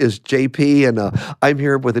JP, and I'm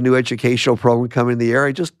here with a new educational program coming in the air.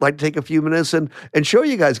 I'd just like to take a few minutes and show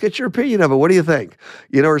you guys, get your opinion of it. What do you think?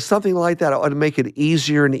 Or something like that. I want to make it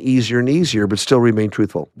easier and easier and easier, but still remain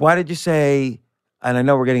truthful. Why did you say, and I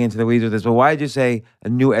know we're getting into the weeds with this, but why did you say a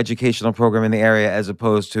new educational program in the area as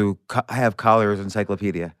opposed to have Collier's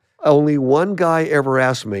Encyclopedia? Only one guy ever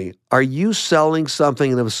asked me, are you selling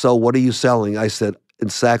something? And if so, what are you selling? I said,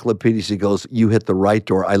 encyclopedias. He goes, you hit the right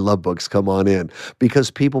door. I love books. Come on in. Because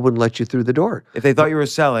people wouldn't let you through the door. If they thought you were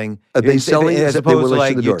selling, as opposed to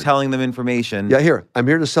like you telling them information. Yeah, I'm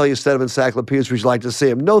here to sell you a set of encyclopedias. Would you like to see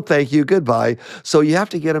them? No, thank you. Goodbye. So you have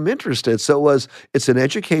to get them interested. So it's an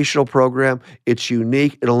educational program. It's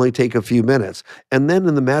unique. It'll only take a few minutes. And then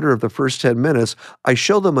in the matter of the first 10 minutes, I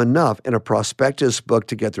show them enough in a prospectus book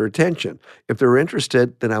to get their attention. If they're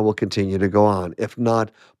interested, then I will continue to go on. If not,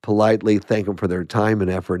 politely thank them for their time and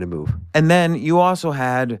effort and move. And then you also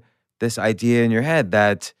had this idea in your head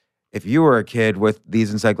that if you were a kid with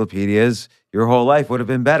these encyclopedias, your whole life would have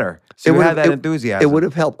been better. So you had that enthusiasm. It would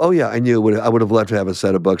have helped. Oh yeah, I knew it would. I would have loved to have a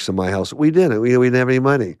set of books in my house. We didn't. We didn't have any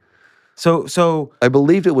money. So I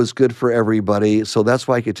believed it was good for everybody. So that's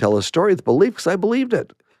why I could tell a story with belief, because I believed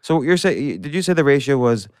it. So you're saying? Did you say the ratio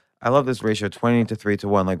was? I love this ratio: 20 to 3 to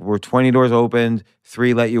 1. Like, were 20 doors opened,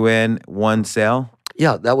 3 let you in, 1 sale?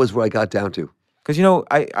 Yeah, that was what I got down to. Because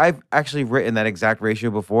I've actually written that exact ratio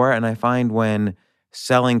before, and I find when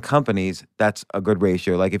selling companies, that's a good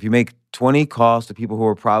ratio. Like, if you make 20 calls to people who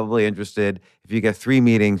are probably interested, if you get 3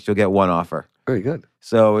 meetings, you'll get 1 offer. Very good.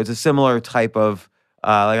 So it's a similar type of,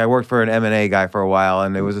 like I worked for an M&A guy for a while,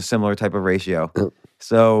 and it was a similar type of ratio.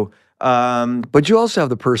 So, but you also have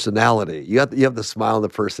the personality. You have the smile and the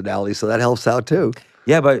personality, so that helps out too.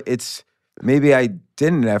 Yeah, but maybe I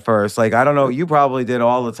didn't at first. Like, I don't know. You probably did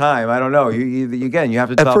all the time. I don't know. You have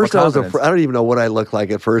to develop at first, confidence. I don't even know what I looked like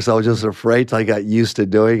at first. I was just afraid till I got used to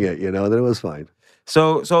doing it, and then it was fine.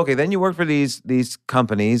 So okay. Then you worked for these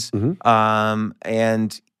companies,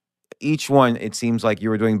 and each one, it seems like you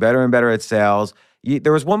were doing better and better at sales.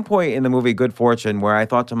 There was one point in the movie Good Fortune where I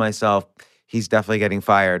thought to myself, he's definitely getting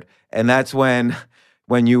fired. And that's when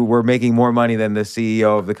you were making more money than the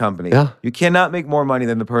CEO of the company. Yeah. You cannot make more money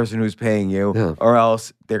than the person who's paying you, or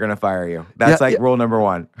else they're going to fire you. That's rule number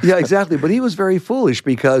 1. Yeah, exactly. But he was very foolish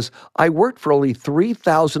because I worked for only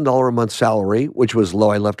 $3,000 a month salary, which was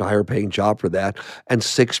low. I left a higher paying job for that, and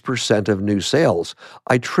 6% of new sales.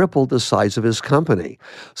 I tripled the size of his company.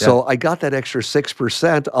 So I got that extra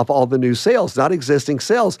 6% of all the new sales, not existing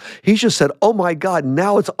sales. He just said, oh my God,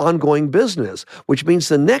 now it's ongoing business, which means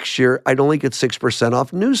the next year I'd only get 6%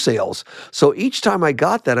 off new sales. So each time I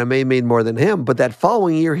got that, I may have made more than him, but that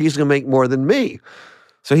following year, he's going to make more than me.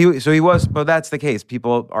 So he was, but that's the case.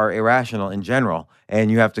 People are irrational in general,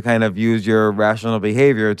 and you have to kind of use your rational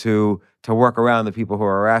behavior to work around the people who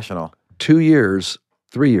are irrational. 3 years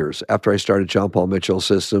after I started John Paul Mitchell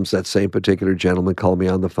Systems, that same particular gentleman called me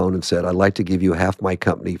on the phone and said, I'd like to give you half my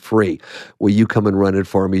company free. Will you come and run it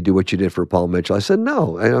for me, do what you did for Paul Mitchell? I said,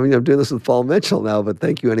 no. I mean, I'm doing this with Paul Mitchell now, but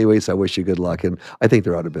thank you anyways. I wish you good luck. And I think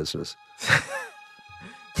they're out of business.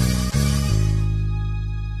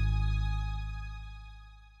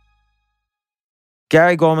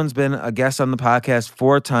 Gary Goldman's been a guest on the podcast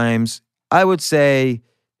 4 times. I would say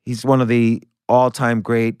he's one of the all-time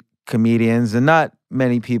great comedians, and not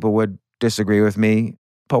many people would disagree with me.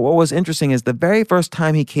 But what was interesting is the very first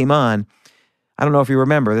time he came on, I don't know if you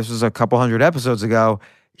remember, this was a couple hundred episodes ago,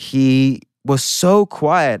 he was so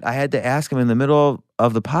quiet. I had to ask him in the middle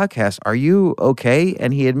of the podcast, are you okay?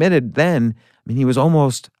 And he admitted then, he was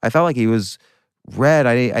almost, I felt like he was red.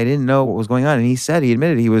 I didn't know what was going on. And he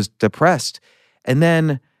admitted he was depressed. And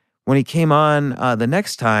then when he came on the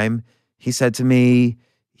next time, he said to me,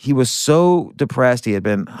 he was so depressed. He had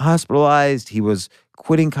been hospitalized. He was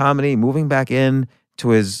quitting comedy, moving back in to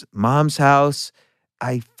his mom's house.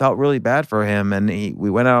 I felt really bad for him. And we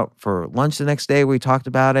went out for lunch the next day. We talked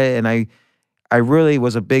about it. And I really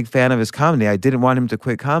was a big fan of his comedy. I didn't want him to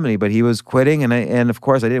quit comedy, but he was quitting. And of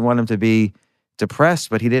course, I didn't want him to be depressed,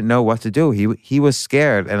 but he didn't know what to do. He was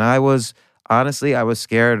scared. And I was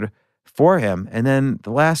scared for him. And then the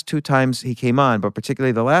last 2 times he came on, but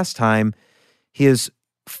particularly the last time, he is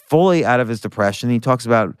fully out of his depression. He talks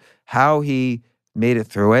about how he made it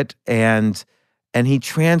through it, and he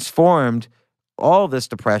transformed all this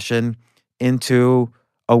depression into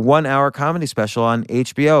a 1-hour comedy special on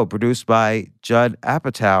HBO produced by Judd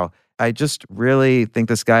Apatow. I just really think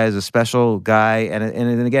this guy is a special guy,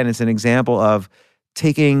 and again, it's an example of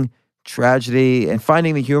taking tragedy and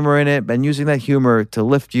finding the humor in it and using that humor to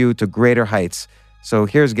lift you to greater heights. So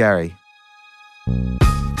here's Gary.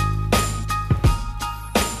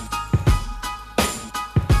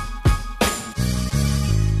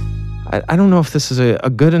 I don't know if this is a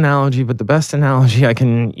good analogy, but the best analogy I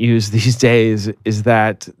can use these days is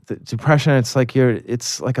that the depression, it's like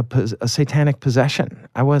a satanic possession.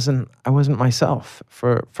 I wasn't myself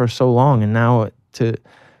for so long, and now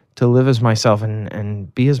to live as myself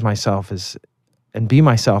and be as myself is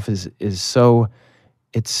so,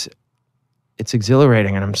 it's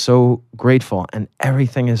exhilarating, and I'm so grateful, and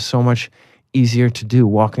everything is so much easier to do.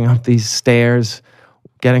 Walking up these stairs,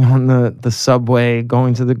 getting on the subway,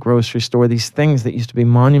 going to the grocery store, these things that used to be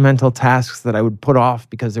monumental tasks that I would put off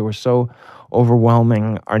because they were so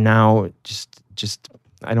overwhelming are now just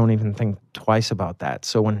I don't even think twice about that.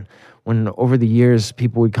 So when over the years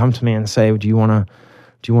people would come to me and say, do you want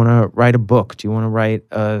to write a book? Do you want to write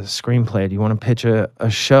a screenplay? Do you want to pitch a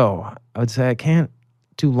show? I would say, I can't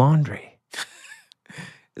do laundry.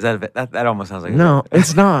 Is that almost sounds like no,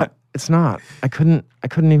 it's not. It's not. I couldn't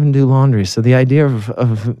even do laundry. So the idea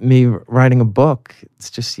of me writing a book, it's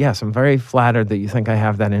just, yes, I'm very flattered that you think I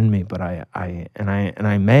have that in me, but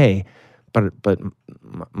I may, but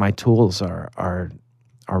my tools are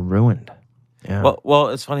ruined. Yeah. Well,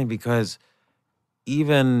 it's funny because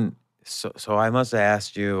even so I must have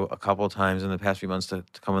asked you a couple of times in the past few months to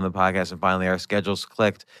come on the podcast, and finally our schedules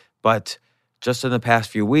clicked. But just in the past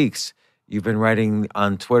few weeks, you've been writing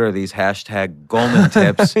on Twitter these hashtag Goldman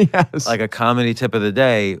tips, Yes. like a comedy tip of the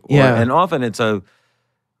day. And often it's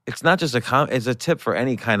not just it's a tip for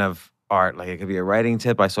any kind of art. Like it could be a writing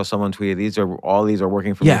tip. I saw someone tweeted, all these are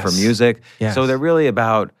working for me for music. Yes. So they're really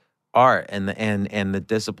about art and the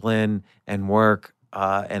discipline and work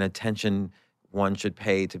and attention one should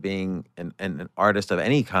pay to being an artist of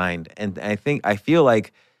any kind. And I feel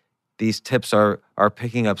like these tips are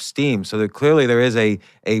picking up steam. So clearly there is a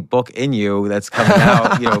book in you that's coming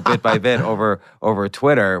out, bit by bit over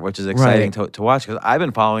Twitter, which is exciting to watch, because I've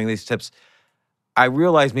been following these tips. I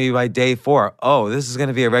realized maybe by day 4, this is going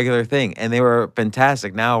to be a regular thing, and they were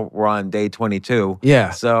fantastic. Now we're on day 22.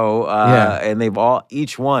 Yeah. So and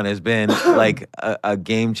each one has been like a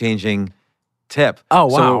game changing tip. Oh,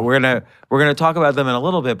 wow. So we're gonna talk about them in a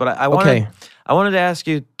little bit, but I wanted to ask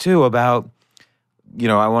you too about,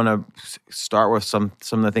 I want to start with some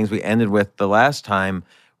of the things we ended with the last time,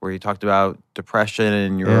 where you talked about depression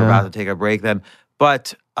and you were about to take a break then.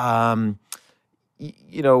 But I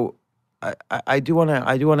do want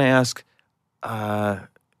to ask.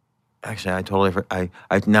 Actually, I totally.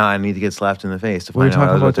 Now I need to get slapped in the face to find out. We were talking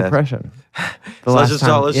what I about was depression.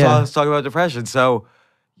 Let's talk about depression. So,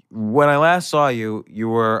 when I last saw you, you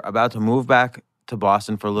were about to move back to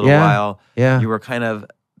Boston for a little while. Yeah. You were kind of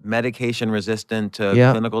medication resistant to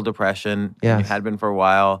Yeah. clinical depression. Yes. And you had been for a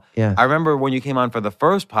while. Yes. I remember when you came on for the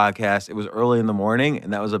first podcast, it was early in the morning,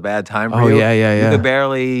 and that was a bad time for Oh, you. yeah. You could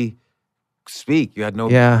barely speak. You had no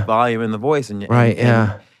volume in the voice. And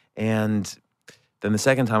then the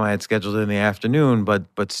second time I had scheduled it in the afternoon,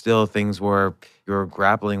 but still you were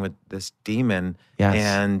grappling with this demon. Yes.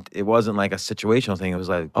 And it wasn't like a situational thing. It was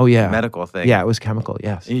like Oh, yeah. a medical thing. Yeah, it was chemical,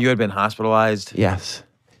 yes. You had been hospitalized. Yes.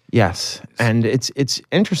 And it's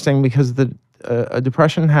interesting because a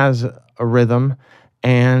depression has a rhythm,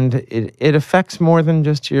 and it affects more than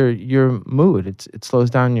just your mood. It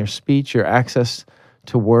slows down your speech, your access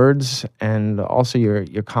to words, and also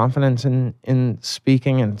your confidence in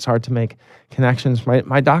speaking, and it's hard to make connections.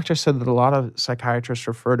 My doctor said that a lot of psychiatrists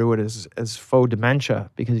refer to it as faux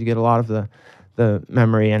dementia, because you get a lot of the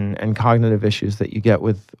memory and cognitive issues that you get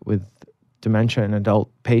with dementia in adult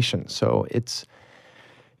patients. So it's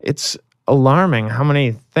alarming how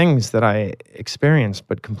many things that I experienced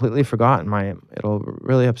but completely forgotten. It'll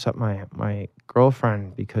really upset my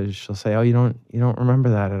girlfriend, because she'll say, "Oh, you don't remember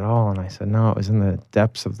that at all?" And I said, "No, it was in the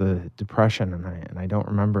depths of the depression, and I don't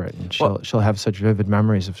remember it." And she'll have such vivid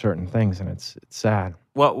memories of certain things, and it's sad.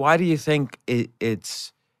 Well, why do you think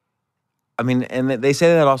it's? I mean, and they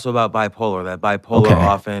say that also about bipolar. That bipolar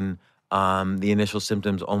often. The initial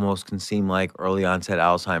symptoms almost can seem like early onset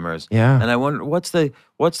Alzheimer's. Yeah. And I wonder what's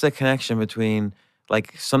the connection between,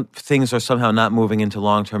 like, some things are somehow not moving into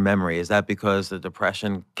long-term memory. Is that because the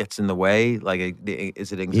depression gets in the way? Like,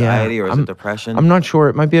 is it anxiety or is it depression? I'm not sure.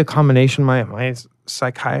 It might be a combination. My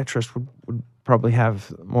psychiatrist would probably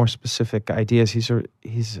have more specific ideas.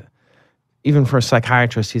 He's even for a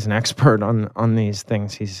psychiatrist, he's an expert on these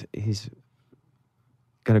things. He's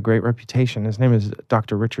got a great reputation. His name is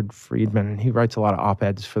Dr. Richard Friedman. He writes a lot of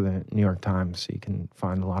op-eds for the New York Times, so you can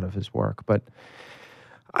find a lot of his work. But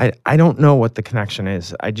I don't know what the connection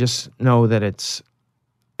is. I just know that it's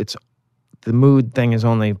the mood thing is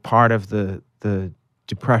only part of the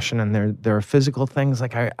depression, and there are physical things.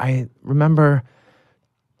 Like I remember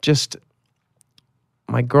just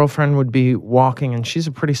my girlfriend would be walking, and she's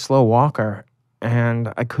a pretty slow walker,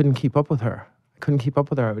 and I couldn't keep up with her.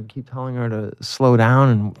 I would keep telling her to slow down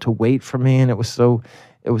and to wait for me, and it was so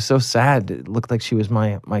sad. It looked like she was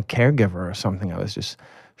my caregiver or something. I was just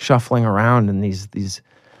shuffling around, and these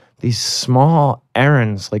small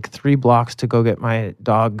errands, like 3 blocks to go get my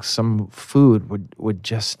dog some food, would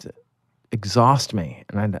just exhaust me,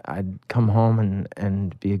 and I'd come home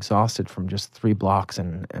and be exhausted from just 3 blocks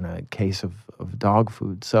and a case of dog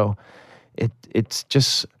food. So it's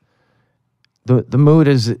just. The mood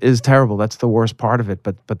is terrible. That's the worst part of it.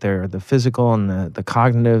 But there are the physical and the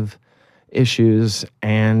cognitive issues,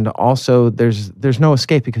 and also there's no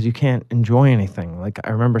escape because you can't enjoy anything. Like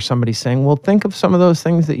I remember somebody saying, "Well, think of some of those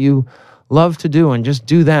things that you love to do and just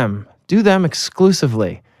do them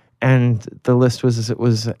exclusively." And the list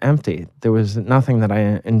was empty. There was nothing that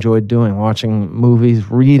I enjoyed doing. Watching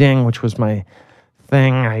movies, reading, which was my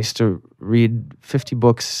thing. I used to read 50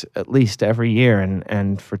 books at least every year,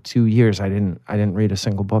 and for 2 years I didn't read a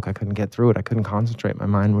single book. I couldn't get through it. I couldn't concentrate. My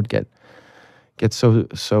mind would get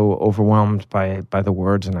so overwhelmed by the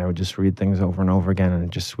words, and I would just read things over and over again, and it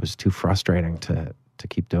just was too frustrating to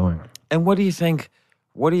keep doing. And what do you think?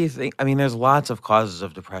 I mean, there's lots of causes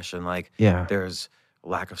of depression. Like, Yeah. there's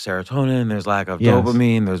lack of serotonin, there's lack of Yes.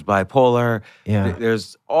 dopamine, there's bipolar. Yeah.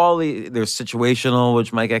 There's situational,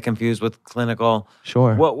 which might get confused with clinical.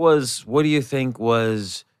 Sure. What do you think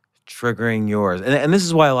was triggering yours? And this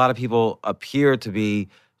is why a lot of people appear to be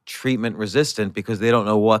treatment resistant, because they don't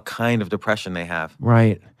know what kind of depression they have.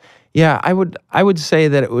 Right. Yeah, I would say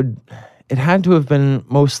that it had to have been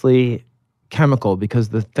mostly chemical, because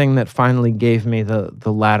the thing that finally gave me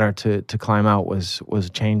the ladder to climb out was a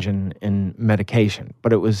change in medication.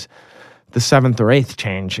 But it was the 7th or 8th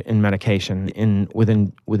change in medication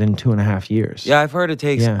within 2.5 years. Yeah, I've heard it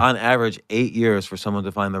takes Yeah. on average 8 years for someone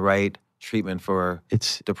to find the right treatment for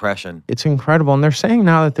depression. It's incredible. And they're saying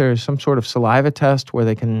now that there's some sort of saliva test where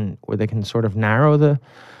they can sort of narrow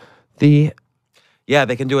the Yeah,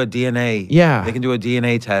 they can do a DNA. Yeah. They can do a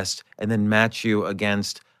DNA test and then match you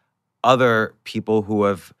against other people who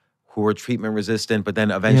were treatment resistant, but then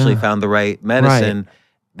eventually Yeah. found the right medicine.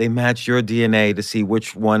 They match your DNA to see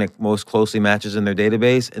which one it most closely matches in their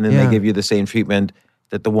database, and then Yeah. they give you the same treatment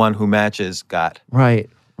that the one who matches got. Right.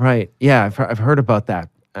 Yeah, I've heard about that,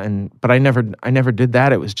 but I never did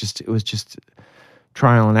that. It was just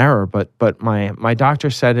trial and error. But my doctor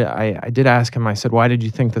said, I did ask him. I said, why did you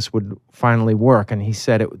think this would finally work? And he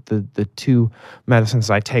said the two medicines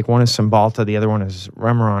I take, one is Cymbalta, the other one is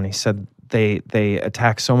Remeron. He said they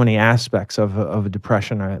attack so many aspects of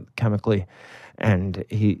depression chemically, and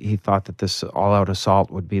he thought that this all-out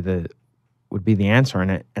assault would be the answer,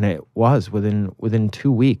 and it was within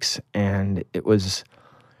 2 weeks, and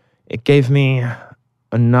it gave me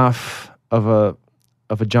enough of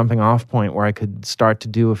a jumping off point where I could start to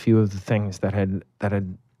do a few of the things that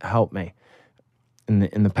had helped me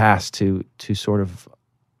in the past to sort of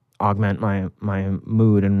augment my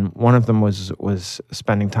mood. And one of them was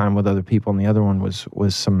spending time with other people, and the other one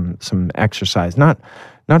was some exercise. Not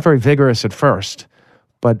very vigorous at first,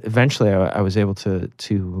 but eventually I was able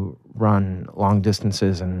to run long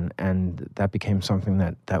distances, and that became something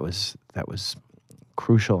that was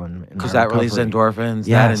crucial in Because my that releases recovery. endorphins.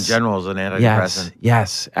 Yes. That in general is an antidepressant.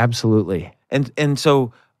 Yes, absolutely. And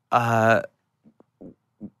so,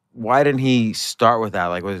 why didn't he start with that?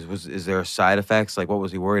 Like, is there side effects? Like, what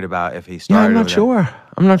was he worried about if he started? Yeah, I'm not with that? sure.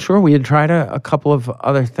 I'm not sure. We had tried a couple of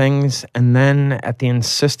other things, and then at the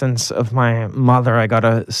insistence of my mother, I got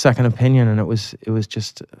a second opinion, and it was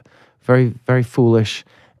just very, very foolish.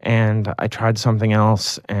 And I tried something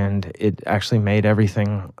else, and it actually made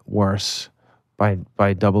everything worse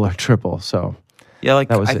by double or triple. So Yeah, like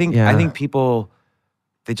that was I it, think yeah. I think people,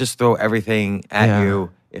 they just throw everything at Yeah. you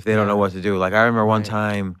if they don't know what to do. Like, I remember one Right.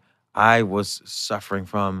 time I was suffering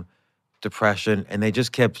from depression, and they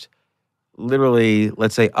just kept literally,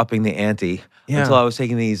 let's say, upping the ante Yeah. until I was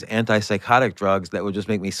taking these antipsychotic drugs that would just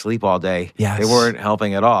make me sleep all day. Yes. They weren't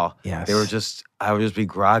helping at all. Yes. They were just, I would just be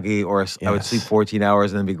groggy, or I would Yes. sleep 14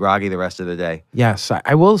 hours and then be groggy the rest of the day. Yes,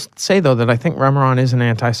 I will say though that I think Remeron is an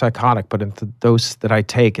antipsychotic, but in the dose that I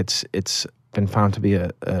take, it's been found to be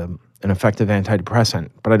an effective antidepressant.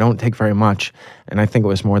 But I don't take very much, and I think it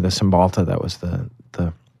was more the Cymbalta that was the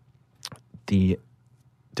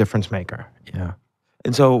difference maker. Yeah.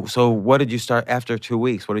 And so what did you start after 2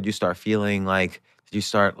 weeks? What did you start feeling like? Did you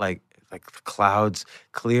start like the clouds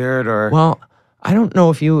cleared, or? Well, I don't know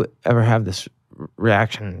if you ever have this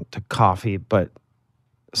reaction to coffee, but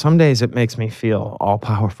some days it makes me feel all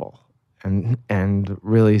powerful and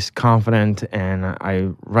really confident, and I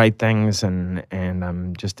write things and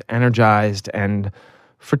I'm just energized. And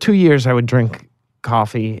for 2 years I would drink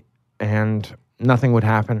coffee and nothing would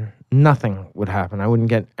happen. Nothing would happen. I wouldn't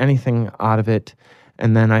get anything out of it.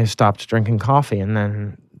 And then I stopped drinking coffee, and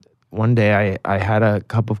then one day I had a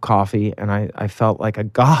cup of coffee, and I felt like a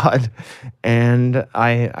god. And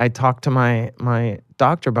I talked to my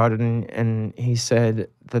doctor about it, and he said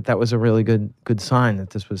that was a really good sign that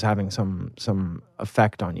this was having some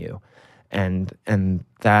effect on you. And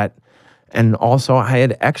also I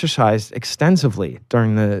had exercised extensively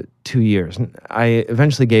during the 2 years. I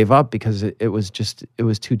eventually gave up because it was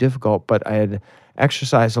too difficult, but I had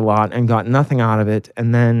exercised a lot and got nothing out of it.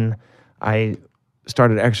 And then I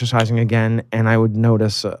started exercising again, and I would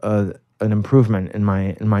notice an improvement in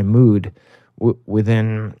my mood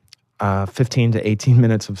within 15 to 18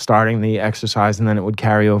 minutes of starting the exercise, and then it would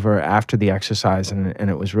carry over after the exercise, and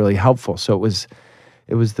it was really helpful. So it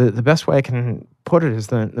was the best way I can put it is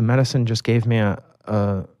the medicine just gave me a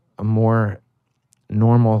a more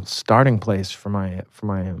normal starting place for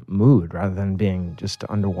my mood rather than being just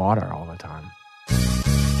underwater all the time.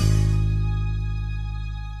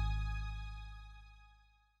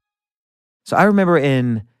 So I remember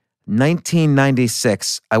in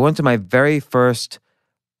 1996, I went to my very first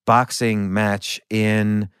boxing match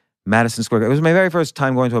in Madison Square Garden. It was my very first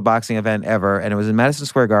time going to a boxing event ever, and it was in Madison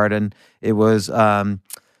Square Garden. It was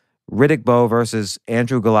Riddick Bowe versus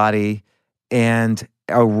Andrew Galati, and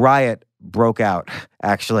a riot broke out,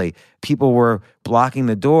 actually. People were blocking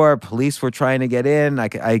the door. Police were trying to get in.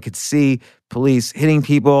 I could see police hitting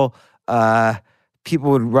people.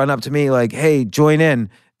 People would run up to me like, hey, join in.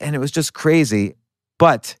 And it was just crazy.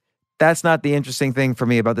 But that's not the interesting thing for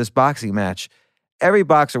me about this boxing match. Every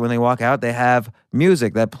boxer, when they walk out, they have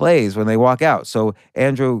music that plays when they walk out. So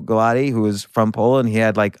Andrew Galati, who is from Poland, he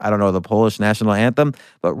had the Polish national anthem.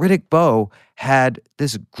 But Riddick Bowe had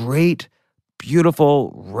this great,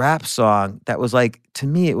 beautiful rap song that was to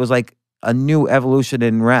me, it was like a new evolution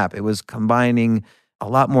in rap. It was combining a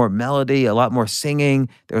lot more melody, a lot more singing.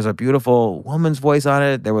 There was a beautiful woman's voice on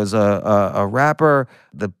it. There was a rapper.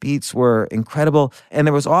 The beats were incredible. And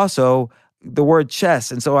there was also the word chess.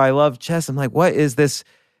 And so I love chess. I'm like, what is this?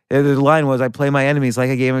 The line was, I play my enemies like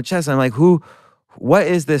a game of chess. And I'm like, what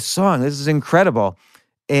is this song? This is incredible.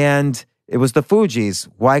 And it was the Fugees.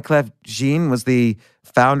 Wyclef Jean was the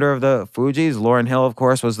founder of the Fugees. Lauryn Hill, of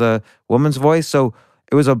course, was the woman's voice. So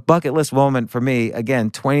it was a bucket list moment for me, again,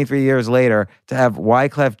 23 years later, to have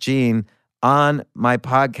Wyclef Jean on my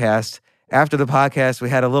podcast. After the podcast, we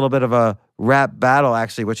had a little bit of a rap battle,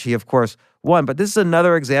 actually, which he, of course, won. But this is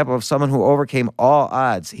another example of someone who overcame all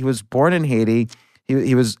odds. He was born in Haiti.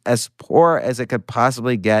 He was as poor as it could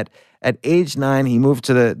possibly get. At age 9, he moved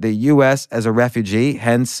to the U.S. as a refugee.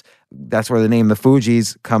 Hence, that's where the name The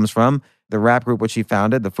Fugees comes from, the rap group which he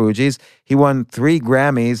founded, The Fugees. He won 3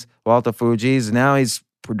 Grammys while at The Fugees. Now he's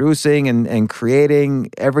producing and creating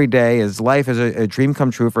every day. His life is a dream come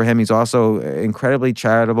true for him. He's also incredibly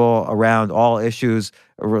charitable around all issues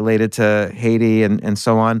related to Haiti and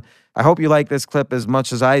so on. I hope you like this clip as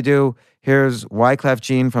much as I do. Here's Wyclef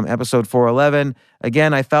Jean from episode 411.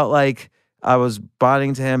 Again, I felt like I was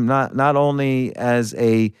bonding to him not only as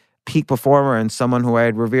a peak performer and someone who I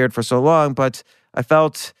had revered for so long, but I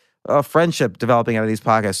felt a friendship developing out of these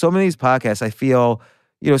podcasts. So many of these podcasts, I feel,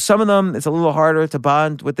 some of them, it's a little harder to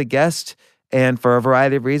bond with the guest and for a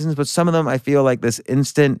variety of reasons, but some of them, I feel like this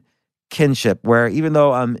instant kinship where even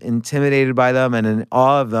though I'm intimidated by them and in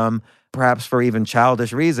awe of them, perhaps for even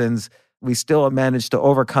childish reasons, we still manage to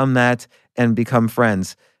overcome that and become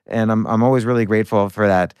friends. And I'm always really grateful for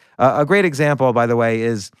that. A great example, by the way,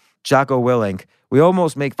 is Jocko Willink. We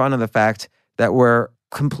almost make fun of the fact that we're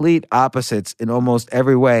complete opposites in almost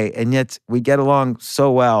every way, and yet we get along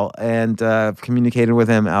so well. And I've communicated with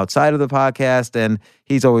him outside of the podcast, and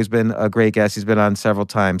he's always been a great guest. He's been on several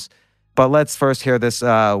times. But let's first hear this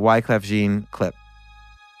Wyclef Jean clip.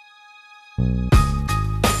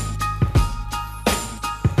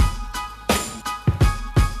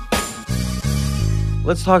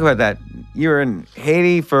 Let's talk about that. You were in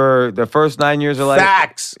Haiti for the first 9 years of life.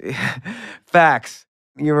 Facts.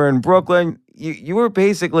 You were in Brooklyn. You were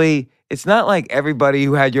basically, it's not like everybody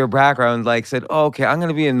who had your background said, oh, okay, I'm going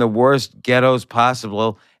to be in the worst ghettos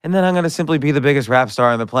possible, and then I'm going to simply be the biggest rap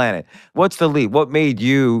star on the planet. What's the leap? What made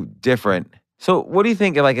you different? So what do you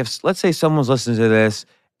think, if, let's say someone's listening to this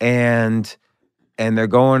and they're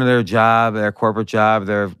going to their job, their corporate job,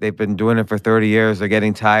 they've been doing it for 30 years, they're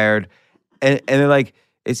getting tired, and they're like,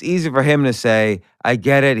 it's easy for him to say, I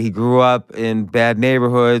get it. He grew up in bad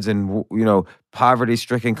neighborhoods and,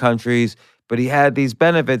 poverty-stricken countries, but he had these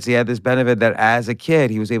benefits. He had this benefit that as a kid,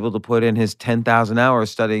 he was able to put in his 10,000 hours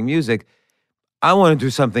studying music. I want to do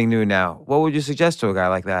something new now. What would you suggest to a guy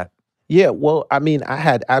like that? Yeah, well, I mean, I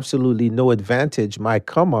had absolutely no advantage. My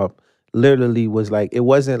come up literally was it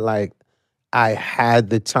wasn't like I had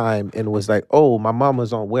the time and was like, oh, my mom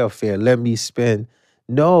was on welfare. Let me spend.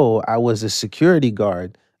 No, I was a security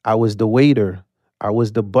guard. I was the waiter. I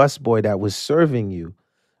was the busboy that was serving you,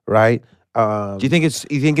 right? Do you think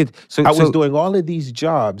so? I was doing all of these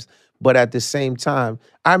jobs, but at the same time,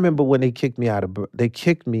 I remember when they kicked me. I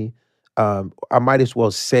might as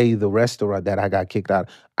well say the restaurant that I got kicked out.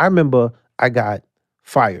 I remember I got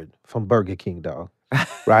fired from Burger King, dog,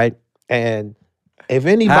 right? And if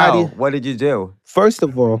anybody... How? What did you do? First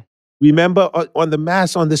of all, remember on the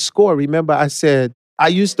mass, on the score, remember I said, I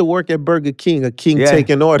used to work at Burger King, a king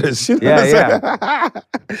taking orders. You know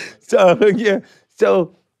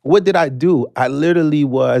So what did I do? I literally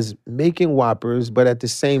was making Whoppers, but at the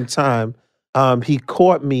same time, he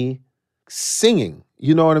caught me singing.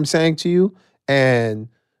 You know what I'm saying to you? And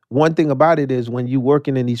one thing about it is when you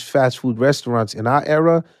working in these fast food restaurants in our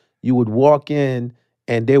era, you would walk in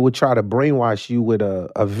and they would try to brainwash you with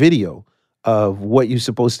a video of what you're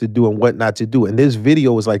supposed to do and what not to do. And this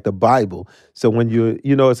video is like the Bible. So when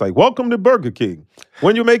it's like, welcome to Burger King.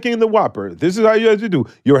 When you're making the Whopper, this is how you have to do.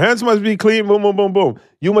 Your hands must be clean, boom, boom, boom, boom.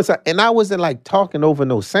 You must, and I wasn't like talking over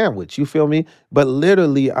no sandwich, you feel me? But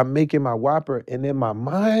literally, I'm making my Whopper, and in my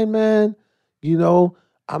mind, man,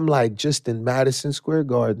 I'm like just in Madison Square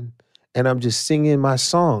Garden, and I'm just singing my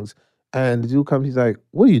songs. And the dude comes, he's like,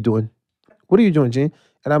 what are you doing? What are you doing, Gene?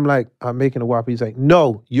 And I'm like, I'm making a Whopper. He's like,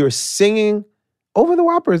 no, you're singing over the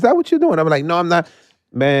Whopper. Is that what you're doing? I'm like, no, I'm not.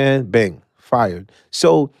 Man, bang, fired.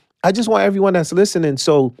 So I just want everyone that's listening.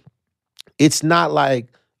 So it's not like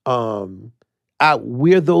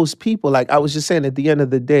we're those people. Like I was just saying, at the end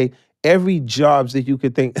of the day, every jobs that you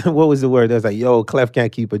could think, what was the word? I was like, yo, Clef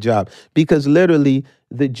can't keep a job. Because literally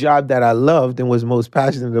the job that I loved and was most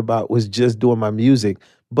passionate about was just doing my music.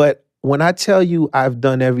 But when I tell you I've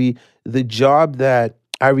done the job that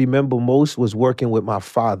I remember most was working with my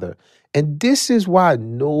father. And this is why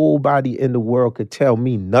nobody in the world could tell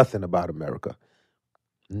me nothing about America.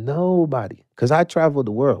 Nobody. Because I traveled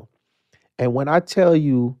the world. And when I tell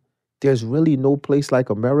you there's really no place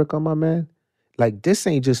like America, my man, like this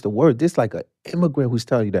ain't just a word. This like an immigrant who's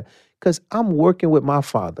telling you that. Because I'm working with my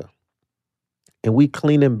father and we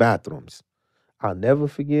cleaning bathrooms. I'll never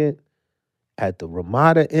forget at the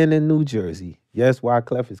Ramada Inn in New Jersey. Yes,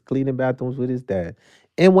 Wyclef is cleaning bathrooms with his dad.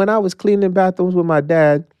 And when I was cleaning bathrooms with my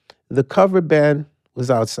dad, the cover band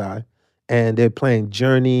was outside and they're playing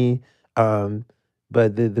Journey. But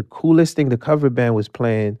the coolest thing the cover band was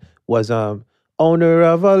playing was Owner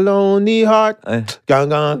of a Lonely Heart. And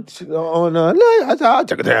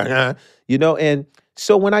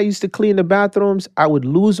so when I used to clean the bathrooms, I would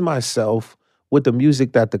lose myself with the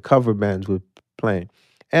music that the cover bands were playing.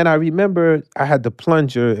 And I remember I had the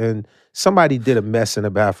plunger and somebody did a mess in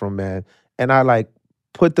the bathroom, man. And I like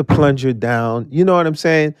put the plunger down, you know what I'm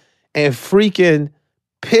saying? And freaking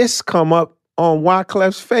piss come up on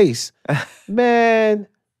Wyclef's face. Man,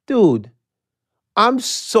 dude, I'm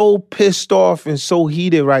so pissed off and so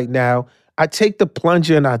heated right now. I take the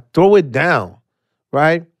plunger and I throw it down,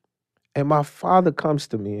 right? And my father comes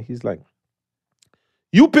to me and he's like,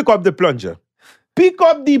 you pick up the plunger. Pick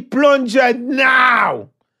up the plunger now.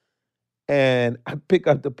 And I pick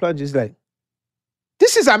up the plunger. He's like,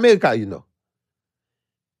 this is America, you know.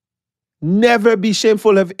 Never be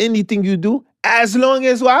shameful of anything you do, as long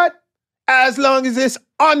as what? As long as it's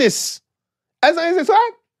honest. As long as it's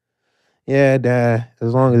what? Yeah, Dad,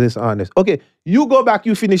 as long as it's honest. Okay, you go back,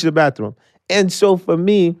 you finish the bathroom. And so for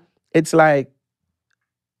me, it's like,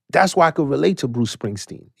 that's why I could relate to Bruce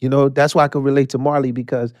Springsteen. You know, that's why I could relate to Marley,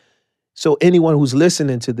 because so anyone who's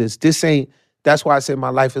listening to this ain't, that's why I say my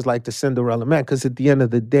life is like the Cinderella Man, because at the end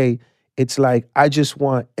of the day, it's like, I just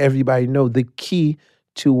want everybody to know the key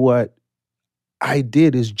to what I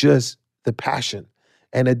did is just the passion.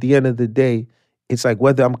 And at the end of the day, it's like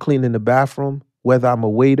whether I'm cleaning the bathroom, whether I'm a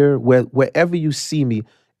waiter, wherever you see me,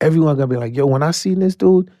 everyone gonna be like, yo, when I seen this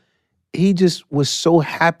dude, he just was so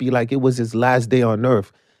happy like it was his last day on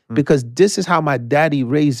earth. Because this is how my daddy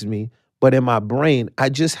raised me, but in my brain, I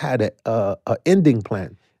just had a ending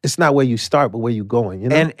plan. It's not where you start, but where you're going, you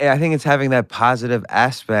know? And I think it's having that positive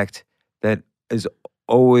aspect that is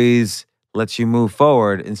always lets you move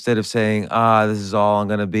forward instead of saying, this is all I'm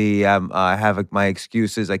going to be. I have my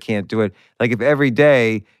excuses. I can't do it. Like if every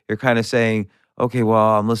day you're kind of saying, okay,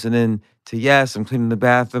 well, I'm listening to Yes, I'm cleaning the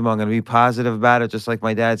bathroom. I'm going to be positive about it. Just like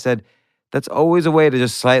my dad said, that's always a way to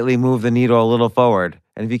just slightly move the needle a little forward.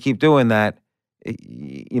 And if you keep doing that,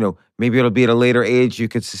 maybe it'll be at a later age you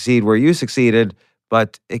could succeed where you succeeded,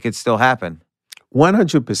 but it could still happen.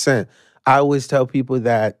 100%. I always tell people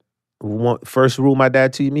that first rule my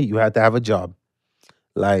dad taught me, you have to have a job.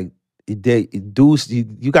 Like, you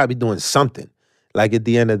got to be doing something, like at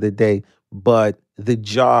the end of the day. But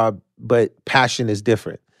passion is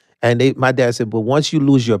different. And my dad said, but once you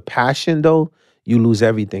lose your passion, though, you lose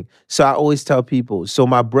everything. So I always tell people, so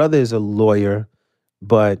my brother is a lawyer,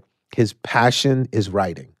 but his passion is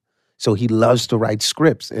writing. So he loves to write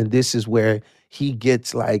scripts. And this is where he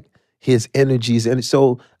gets like his energies. And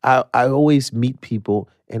so I always meet people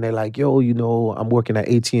and they're like, yo, I'm working at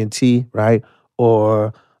AT&T, right?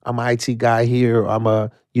 Or I'm an IT guy here. Or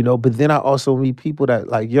but then I also meet people that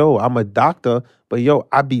like, yo, I'm a doctor, but yo,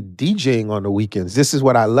 I be DJing on the weekends. This is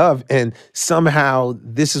what I love. And somehow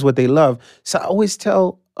this is what they love. So I always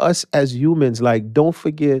tell us as humans, like, don't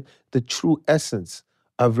forget the true essence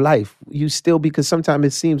of life. Because sometimes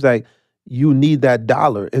it seems like you need that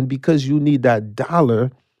dollar. And because you need that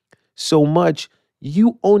dollar, so much,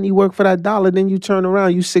 you only work for that dollar, then you turn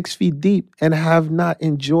around, you 6 feet deep and have not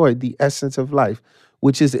enjoyed the essence of life,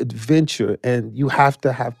 which is adventure, and you have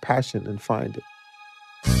to have passion and find it.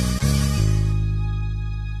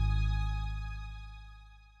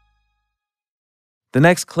 The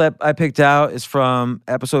next clip I picked out is from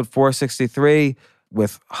episode 463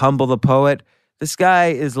 with Humble the Poet. This guy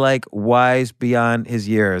is like wise beyond his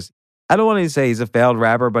years. I don't want to say he's a failed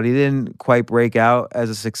rapper, but he didn't quite break out as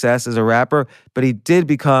a success as a rapper, but he did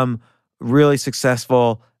become really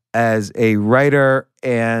successful as a writer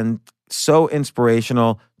and so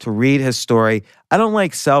inspirational to read his story. I don't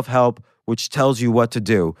like self-help which tells you what to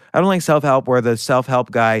do. I don't like self-help where the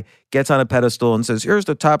self-help guy gets on a pedestal and says, here's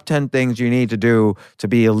the top 10 things you need to do to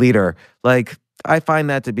be a leader. Like, I find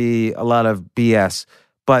that to be a lot of BS.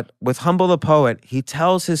 But with Humble the Poet, he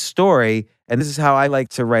tells his story, and this is how I like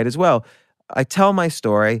to write as well. I tell my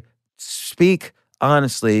story, speak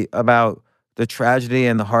honestly about the tragedy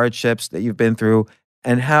and the hardships that you've been through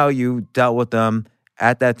and how you dealt with them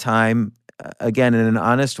at that time, again, in an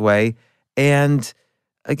honest way. And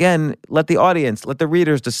again, let the audience, let the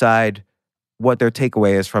readers decide what their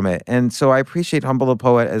takeaway is from it. And so I appreciate Humble the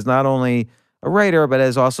Poet as not only a writer, but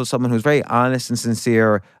as also someone who's very honest and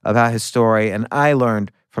sincere about his story. And I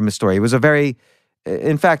learned from his story. He was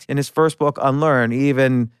in fact, in his first book, Unlearn, he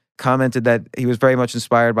even commented that he was very much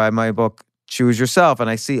inspired by my book, Choose Yourself. And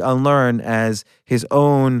I see Unlearn as his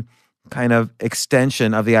own kind of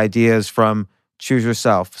extension of the ideas from Choose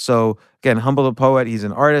Yourself. So again, Humble the Poet, he's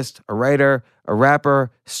an artist, a writer, a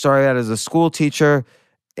rapper, started out as a school teacher.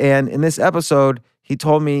 And in this episode, he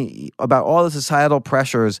told me about all the societal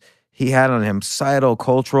pressures he had on him, societal,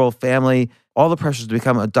 cultural, family, all the pressures to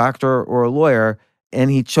become a doctor or a lawyer, and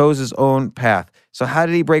he chose his own path. So how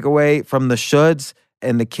did he break away from the shoulds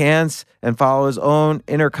and the can'ts and follow his own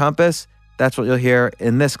inner compass? That's what you'll hear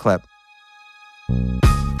in this clip.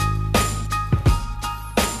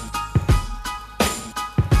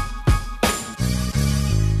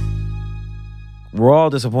 We're all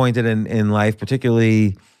disappointed in life,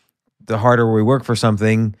 particularly the harder we work for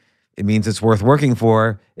something. It means it's worth working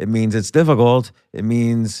for. It means it's difficult. It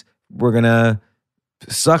means we're going to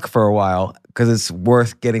suck for a while because it's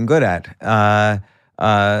worth getting good at.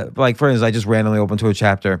 Like, for instance, I just randomly opened to a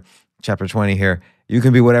chapter 20 here. You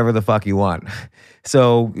can be whatever the fuck you want.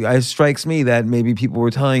 So it strikes me that maybe people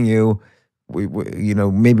were telling you,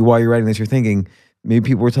 maybe while you're writing this, you're thinking, maybe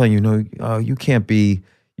people were telling you, no, you can't be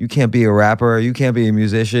a rapper, you can't be a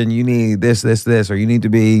musician, you need this, or you need to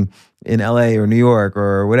be in LA or New York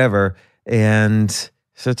or whatever. And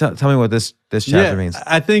so tell me what this chapter means.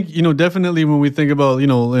 I think, definitely when we think about,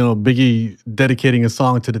 Biggie dedicating a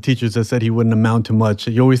song to the teachers that said he wouldn't amount to much,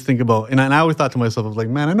 you always think about, and I always thought to myself, I was like,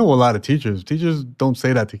 man, I know a lot of teachers. Teachers don't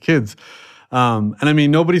say that to kids. And I mean,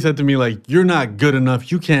 nobody said to me, like, you're not good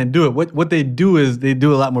enough, you can't do it. What they do is they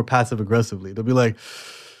do a lot more passive aggressively. They'll be like,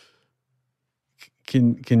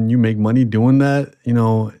 Can you make money doing that?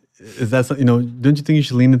 Is that something, don't you think you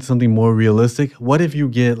should lean into something more realistic? What if you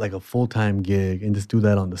get like a full-time gig and just do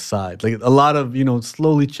that on the side? Like a lot of,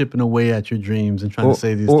 slowly chipping away at your dreams and trying to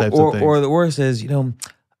say these types of things. Or the worst is,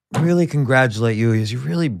 really congratulate you because you're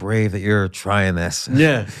really brave that you're trying this.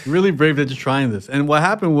 Yeah, really brave that you're trying this. And what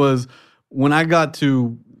happened was when I got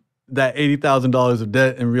to that $80,000 of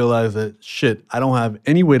debt and realized that, shit, I don't have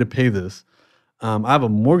any way to pay this. I have a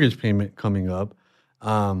mortgage payment coming up.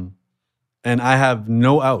 And I have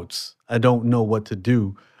no outs. I don't know what to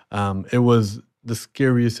do. It was the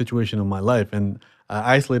scariest situation of my life. And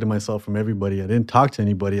I isolated myself from everybody. I didn't talk to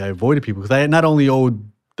anybody. I avoided people because I not only owed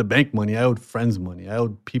the bank money, I owed friends money. I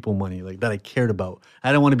owed people money like that I cared about. I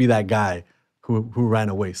didn't want to be that guy who ran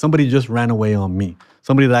away. Somebody just ran away on me.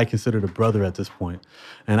 Somebody that I considered a brother at this point.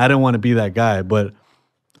 And I didn't want to be that guy. But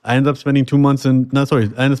I ended up spending 2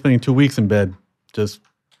 weeks in bed just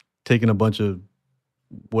taking a bunch of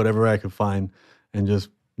whatever I could find and just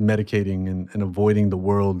medicating and avoiding the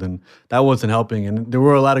world. And that wasn't helping. And there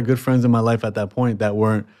were a lot of good friends in my life at that point that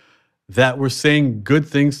were saying good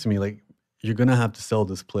things to me. Like, you're going to have to sell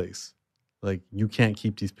this place. Like, you can't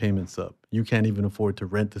keep these payments up. You can't even afford to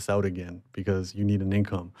rent this out again because you need an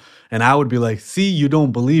income. And I would be like, see, you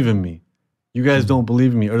don't believe in me. You guys don't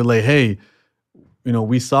believe in me. Or like, hey,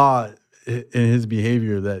 we saw in his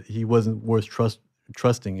behavior that he wasn't worth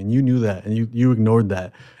trusting, and you knew that, and you ignored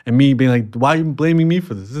that, and me being like, why are you blaming me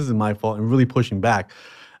for this? This isn't my fault, and really pushing back,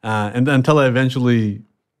 and until I eventually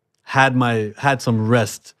had some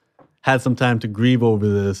rest, had some time to grieve over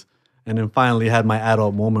this, and then finally had my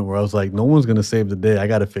adult moment where I was like, no one's gonna save the day. I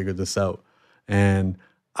got to figure this out, and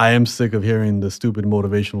I am sick of hearing the stupid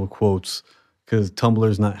motivational quotes because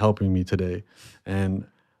Tumblr's not helping me today, and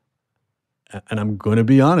And I'm going to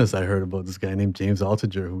be honest, I heard about this guy named James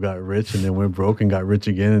Altucher who got rich and then went broke and got rich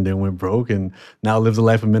again and then went broke and now lives a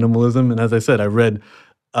life of minimalism. And as I said, I read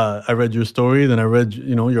your story, then I read,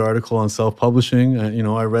 your article on self-publishing.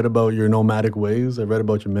 I read about your nomadic ways. I read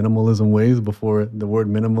about your minimalism ways before the word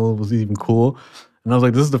minimal was even cool. And I was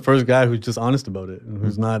like, this is the first guy who's just honest about it and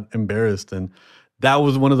who's not embarrassed. And that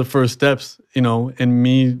was one of the first steps, in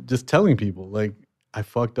me just telling people, like, I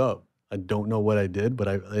fucked up. I don't know what I did, but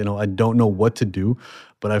I don't know what to do,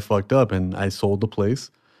 but I fucked up and I sold the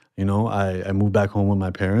place. I moved back home with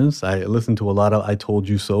my parents. I listened to a lot of I told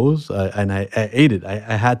you so's, and I ate it. I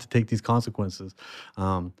had to take these consequences.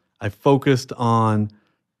 I focused on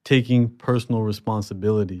taking personal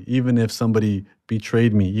responsibility. Even if somebody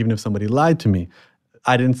betrayed me, even if somebody lied to me,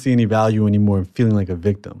 I didn't see any value anymore in feeling like a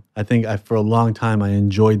victim. I think for a long time, I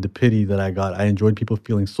enjoyed the pity that I got. I enjoyed people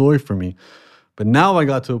feeling sorry for me. But now I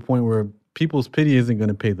got to a point where people's pity isn't going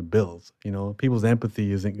to pay the bills. People's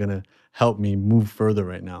empathy isn't going to help me move further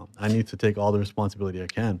right now. I need to take all the responsibility I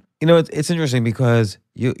can. It's interesting because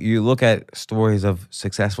you look at stories of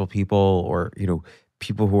successful people or,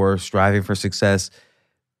 people who are striving for success.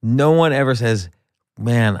 No one ever says,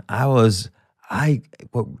 man,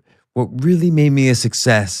 what really made me a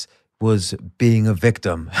success was being a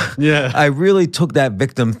victim. Yeah. I really took that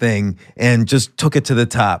victim thing and just took it to the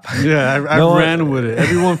top. Yeah, I ran with it.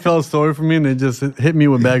 Everyone felt sorry for me and they just hit me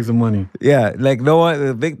with bags of money. Yeah, like no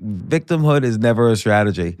one, victimhood is never a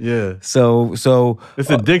strategy. Yeah. So it's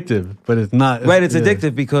addictive, but it's not. Right, it's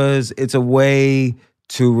addictive because it's a way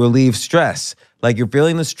to relieve stress. Like you're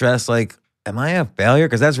feeling the stress like, am I a failure?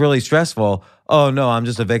 Because that's really stressful. Oh no, I'm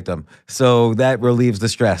just a victim. So that relieves the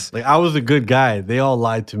stress. Like I was a good guy. They all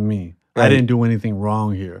lied to me. Right. I didn't do anything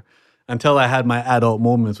wrong here. Until I had my adult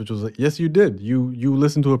moments, which was like, yes, you did. You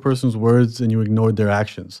listened to a person's words and you ignored their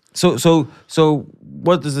actions. So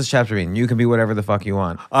what does this chapter mean? You can be whatever the fuck you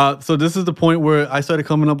want. So this is the point where I started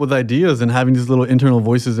coming up with ideas and having these little internal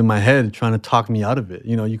voices in my head trying to talk me out of it.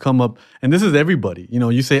 You come up, and this is everybody.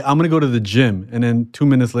 You say, I'm going to go to the gym. And then 2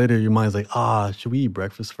 minutes later, your mind's like, should we eat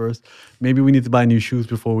breakfast first? Maybe we need to buy new shoes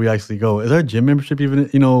before we actually go. Is our gym membership even,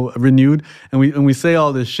 renewed? And we say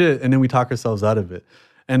all this shit and then we talk ourselves out of it.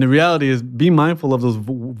 And the reality is, be mindful of those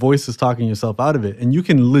voices talking yourself out of it. And you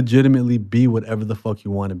can legitimately be whatever the fuck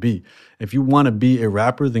you want to be. If you want to be a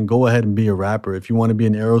rapper, then go ahead and be a rapper. If you want to be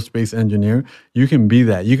an aerospace engineer, you can be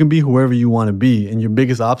that. You can be whoever you want to be. And your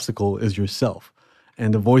biggest obstacle is yourself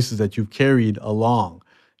and the voices that you've carried along.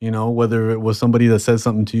 Whether it was somebody that said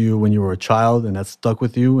something to you when you were a child and that stuck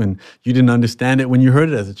with you and you didn't understand it when you heard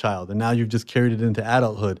it as a child and now you've just carried it into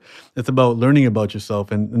adulthood. It's about learning about yourself.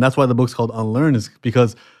 And that's why the book's called Unlearn, is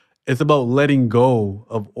because it's about letting go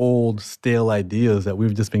of old, stale ideas that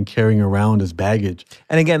we've just been carrying around as baggage.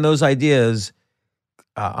 And again, those ideas,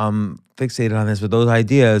 I'm fixated on this, but those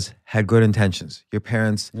ideas had good intentions. Your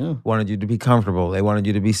parents wanted you to be comfortable. They wanted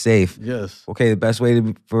you to be safe. Yes. Okay, the best way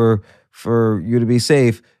for you to be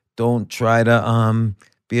safe, don't try to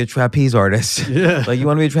be a trapeze artist. Yeah. Like, you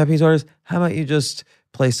want to be a trapeze artist? How about you just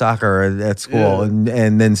play soccer at school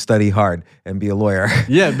and then study hard and be a lawyer?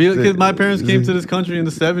 Yeah, because my parents came to this country in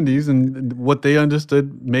the 70s and what they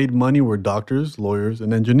understood made money were doctors, lawyers,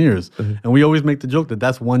 and engineers. Mm-hmm. And we always make the joke that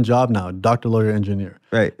that's one job now, doctor, lawyer, engineer.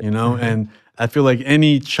 Right. And I feel like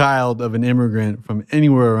any child of an immigrant from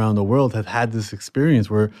anywhere around the world has had this experience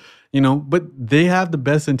where, but they have the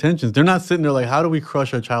best intentions. They're not sitting there like, how do we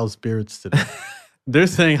crush our child's spirits today? They're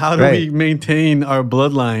saying, how do we maintain our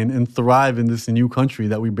bloodline and thrive in this new country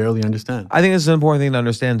that we barely understand? I think this is an important thing to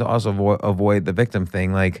understand, to also avoid the victim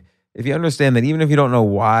thing. Like, if you understand that even if you don't know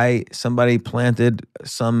why somebody planted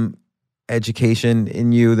some education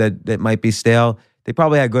in you that might be stale, they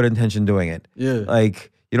probably had good intention doing it. Yeah. Like,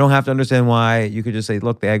 you don't have to understand why. You could just say,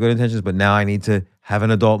 look, they had good intentions, but now I need to have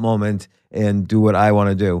an adult moment and do what I want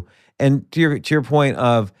to do. And to your point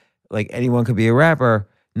of, like, anyone could be a rapper,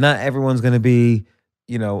 not everyone's going to be,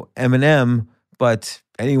 Eminem, but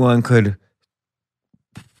anyone could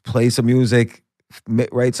play some music,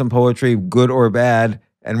 write some poetry, good or bad,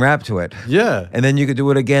 and rap to it. Yeah. And then you could do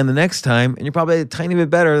it again the next time, and you're probably a tiny bit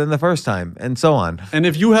better than the first time, and so on. And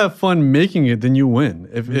if you have fun making it, then you win.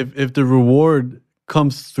 If the reward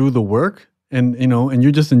comes through the work, and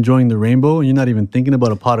you're just enjoying the rainbow and you're not even thinking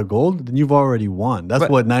about a pot of gold, then you've already won. That's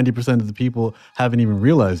what 90% of the people haven't even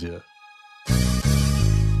realized yet.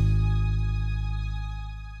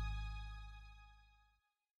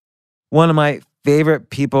 One of my favorite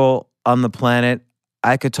people on the planet.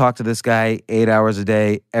 I could talk to this guy 8 hours a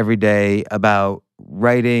day, every day, about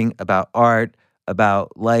writing, about art,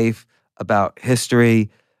 about life, about history,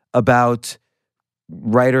 about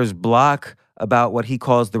writer's block, about what he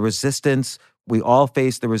calls the resistance. We all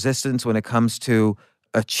face the resistance when it comes to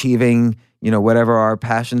achieving, whatever our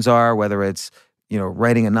passions are, whether it's,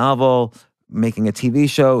 writing a novel, making a TV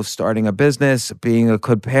show, starting a business, being a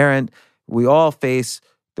good parent. We all face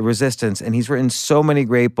the resistance. And he's written so many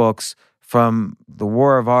great books, from The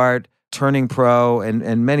War of Art, Turning Pro,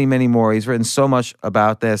 and many, many more. He's written so much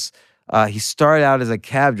about this. He started out as a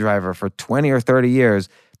cab driver for 20 or 30 years,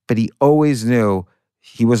 but he always knew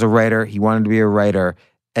he was a writer. He wanted to be a writer.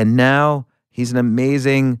 And now he's an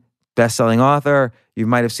amazing best-selling author. You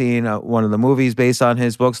might have seen one of the movies based on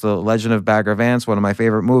his books, The Legend of Bagger Vance, one of my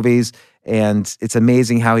favorite movies. And it's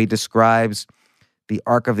amazing how he describes the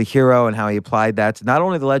arc of the hero and how he applied that to not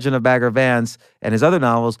only The Legend of Bagger Vance and his other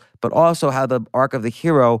novels, but also how the arc of the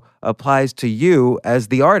hero applies to you as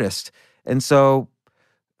the artist. And so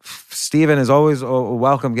Stephen is always a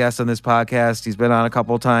welcome guest on this podcast. He's been on a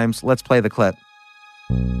couple of times. Let's play the clip.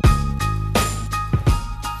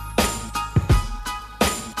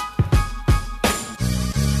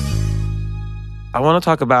 I want to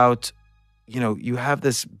talk about, you have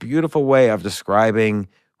this beautiful way of describing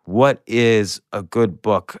what is a good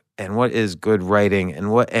book and what is good writing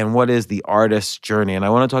and what is the artist's journey. And I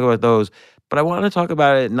want to talk about those, but I want to talk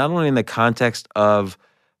about it not only in the context of,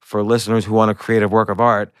 for listeners who want a creative work of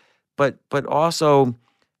art, but also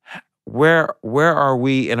where are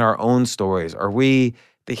we in our own stories? Are we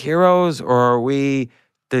the heroes, or are we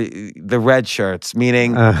the red shirts?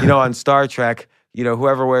 Meaning, on Star Trek,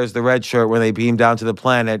 whoever wears the red shirt when they beam down to the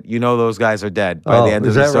planet, those guys are dead by the end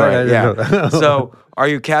of the story. Right? Yeah. So are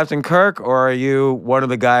you Captain Kirk, or are you one of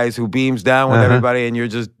the guys who beams down with everybody and you're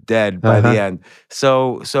just dead by the end?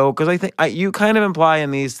 So because I think you kind of imply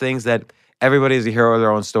in these things that everybody is a hero of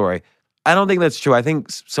their own story. I don't think that's true. I think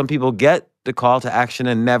some people get the call to action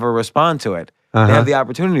and never respond to it. They have the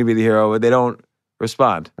opportunity to be the hero, but they don't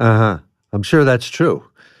respond. I'm sure that's true.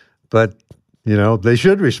 But they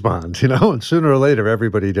should respond, and sooner or later,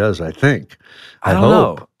 everybody does, I think. I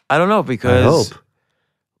don't know, because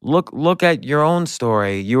look at your own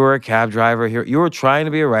story. You were a cab driver here. You were trying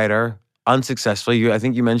to be a writer unsuccessfully. I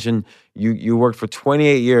think you mentioned you worked for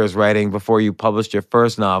 28 years writing before you published your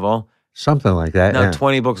first novel. Something like that, Now,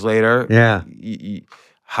 20 books later,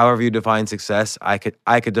 however you define success, I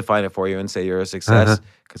could define it for you and say you're a success,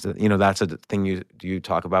 because that's a thing you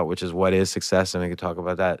talk about, which is what is success, and we could talk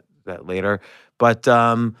about that later. But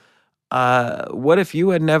what if you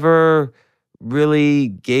had never really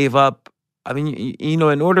gave up? I mean,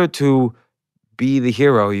 in order to be the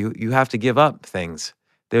hero, you have to give up things.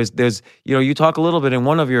 There's you talk a little bit in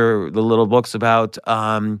one of the little books about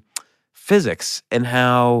physics and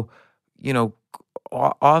how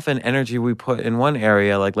often energy we put in one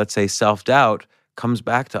area, like let's say self-doubt, comes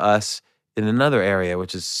back to us in another area,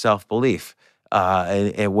 which is self-belief.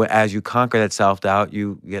 And as you conquer that self-doubt,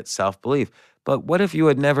 you get self-belief. But what if you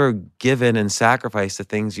had never given and sacrificed the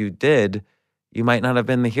things you did? You might not have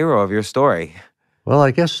been the hero of your story. Well,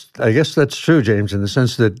 I guess that's true, James, in the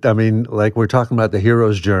sense that, like we're talking about the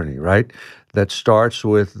hero's journey, right? That starts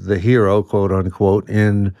with the hero, quote unquote,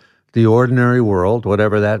 in the ordinary world,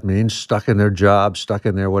 whatever that means, stuck in their job, stuck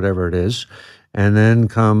in their whatever it is. And then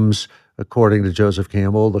comes, according to Joseph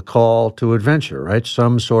Campbell, the call to adventure, right?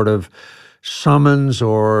 Some sort of summons,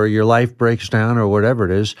 or your life breaks down, or whatever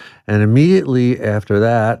it is. And immediately after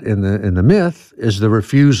that, in the myth, is the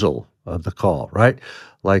refusal of the call, right?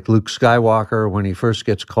 Like Luke Skywalker, when he first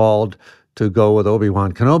gets called to go with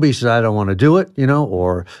Obi-Wan Kenobi, says, I don't want to do it,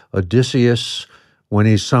 or Odysseus, when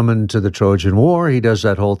he's summoned to the Trojan War, he does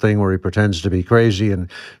that whole thing where he pretends to be crazy and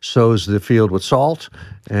sows the field with salt.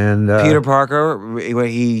 And Peter Parker, when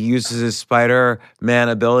he uses his Spider-Man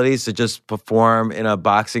abilities to just perform in a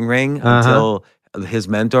boxing ring until his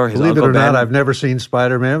mentor, his Believe Uncle it or Ben. not, I've never seen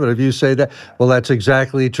Spider-Man, but if you say that, well, that's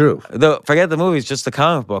exactly true. Forget the movies, just the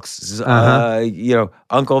comic books.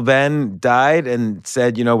 Uncle Ben died and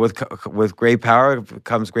said, with great power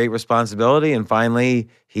comes great responsibility, and finally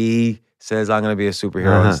he says, I'm going to be a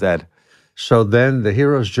superhero instead. So then the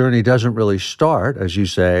hero's journey doesn't really start, as you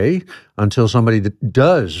say, until somebody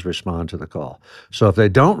does respond to the call. So if they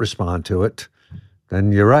don't respond to it,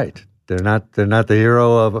 then you're right. They're not the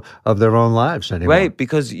hero of their own lives anymore. Right,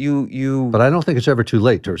 because you. But I don't think it's ever too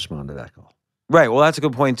late to respond to that call. Right. Well, that's a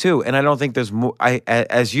good point too. And I don't think there's more.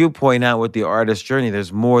 As you point out with the artist's journey,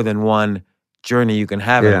 there's more than one journey you can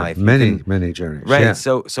have in life. Many journeys. Right. Yeah.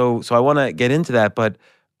 So I want to get into that, but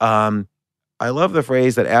I love the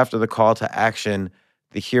phrase that after the call to action,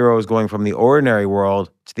 the hero is going from the ordinary world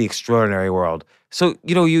to the extraordinary world. So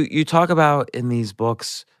you talk about in these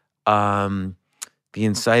books the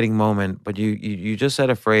inciting moment, but you just said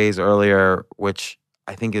a phrase earlier which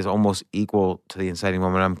I think is almost equal to the inciting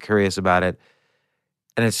moment. I'm curious about it.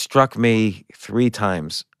 And it struck me 3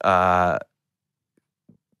 times. So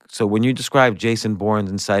when you describe Jason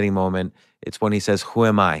Bourne's inciting moment, it's when he says, "Who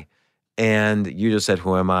am I?" And you just said,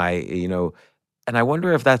 "Who am I?" And I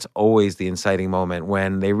wonder if that's always the inciting moment,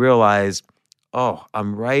 when they realize, oh,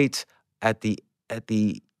 I'm right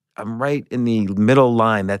I'm right in the middle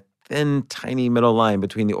line, that thin, tiny middle line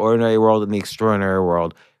between the ordinary world and the extraordinary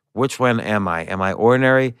world. Which one am I? Am I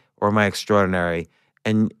ordinary or am I extraordinary?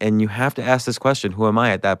 And you have to ask this question, who am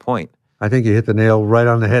I at that point? I think you hit the nail right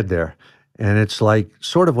on the head there. And it's like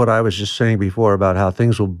sort of what I was just saying before about how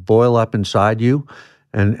things will boil up inside you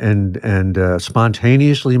and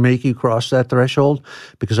spontaneously make you cross that threshold.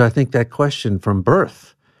 Because I think that question from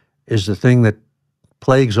birth is the thing that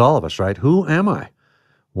plagues all of us, right? Who am I?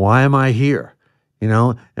 Why am I here?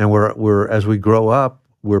 And we're as we grow up,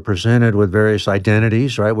 we're presented with various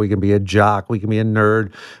identities, right? We can be a jock, we can be a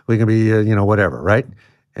nerd, we can be, whatever, right?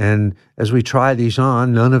 And as we try these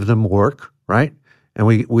on, none of them work, right? And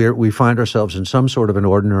we find ourselves in some sort of an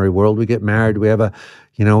ordinary world. We get married, we have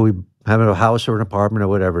we have a house or an apartment or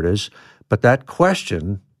whatever it is. But that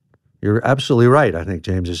question, you're absolutely right, I think,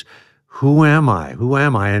 James, is who am I? Who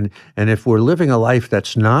am I? And if we're living a life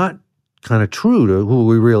that's not kind of true to who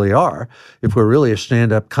we really are, if we're really a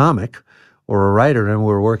stand-up comic or a writer and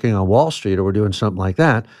we're working on Wall Street or we're doing something like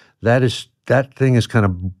that, that thing is kind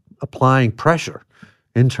of applying pressure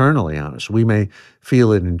internally on us. We may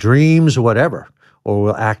feel it in dreams or whatever, or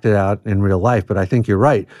we'll act it out in real life. But I think you're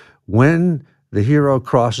right. When the hero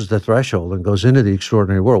crosses the threshold and goes into the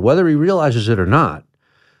extraordinary world, whether he realizes it or not,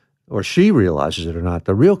 or she realizes it or not,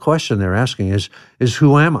 the real question they're asking is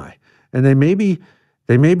who am I? And they may be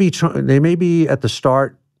at the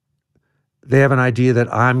start, they have an idea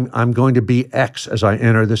that I'm going to be X as I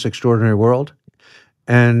enter this extraordinary world,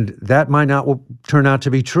 and that might not turn out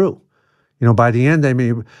to be true. By the end,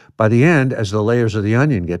 as the layers of the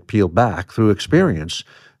onion get peeled back through experience,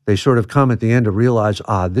 they sort of come at the end to realize,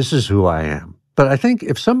 this is who I am. But I think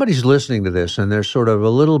if somebody's listening to this and they're sort of a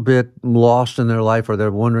little bit lost in their life, or they're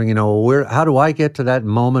wondering, how do I get to that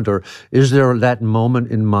moment, or is there that moment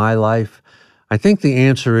in my life? I think the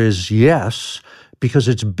answer is yes, because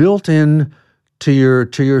it's built in to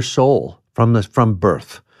your soul from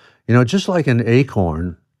birth. Just like an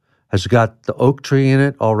acorn has got the oak tree in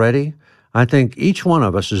it already, I think each one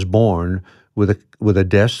of us is born with a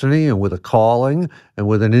destiny and with a calling and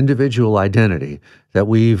with an individual identity that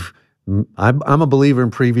I'm a believer in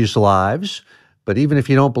previous lives, but even if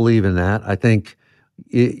you don't believe in that, I think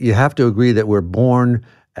you have to agree that we're born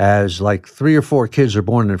as like 3 or 4 kids are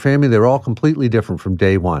born in a family. They're all completely different from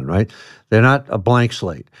day one, right? They're not a blank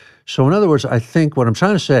slate. So in other words, I think what I'm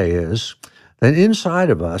trying to say is that inside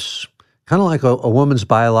of us, kind of like a woman's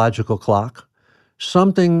biological clock,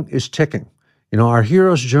 something is ticking. Our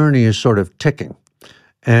hero's journey is sort of ticking,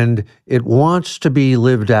 and it wants to be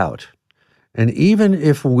lived out. And even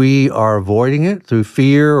if we are avoiding it through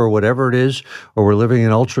fear or whatever it is, or we're living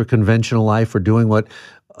an ultra-conventional life or doing what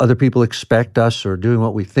other people expect us or doing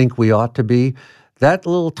what we think we ought to be, that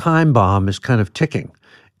little time bomb is kind of ticking.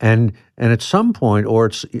 And at some point, or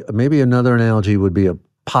it's maybe another analogy would be a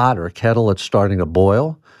pot or a kettle that's starting to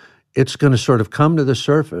boil, it's going to sort of come to the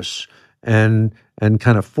surface and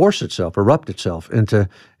kind of force itself, erupt itself into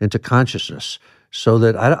consciousness. So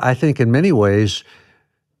that I think in many ways,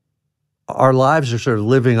 our lives are sort of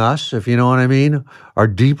living us, if you know what I mean. Our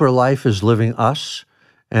deeper life is living us.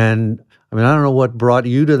 And I don't know what brought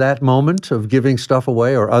you to that moment of giving stuff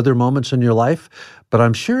away or other moments in your life, but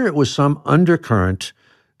I'm sure it was some undercurrent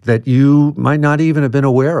that you might not even have been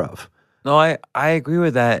aware of. No, I agree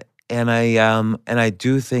with that. And I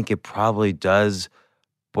do think it probably does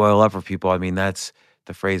boil up for people. That's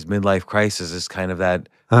the phrase midlife crisis is kind of that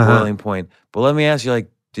boiling point. But let me ask you,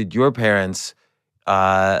 did your parents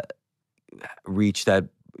reach that?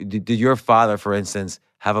 Did your father, for instance,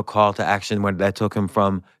 have a call to action that took him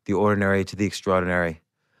from the ordinary to the extraordinary?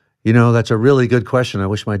 That's a really good question. I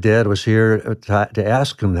wish my dad was here to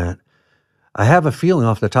ask him that. I have a feeling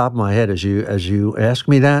off the top of my head as you ask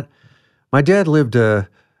me that. My dad lived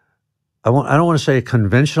I don't want to say a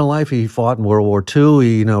conventional life. He fought in World War II.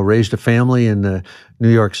 He, raised a family in the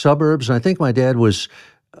New York suburbs. And I think my dad was,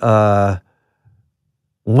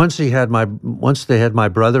 once they had my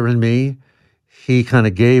brother and me, he kind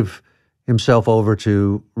of gave himself over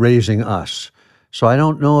to raising us. So I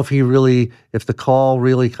don't know if the call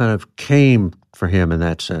really kind of came for him in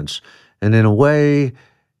that sense. And in a way,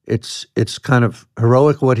 it's kind of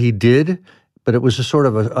heroic what he did, but it was a sort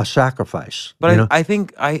of a sacrifice. But I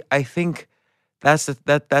think that's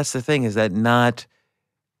the thing, is that not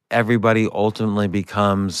everybody ultimately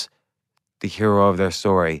becomes the hero of their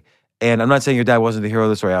story. And I'm not saying your dad wasn't the hero of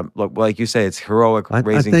the story. Like you say, it's heroic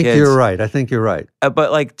raising I think kids. you're right. I think you're right.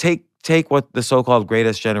 But like take what the so-called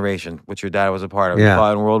greatest generation, which your dad was a part of. Yeah. He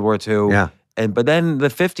fought in World War II. Yeah. But then the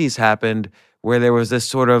 50s happened where there was this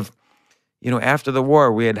sort of, after the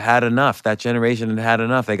war, we had enough. That generation had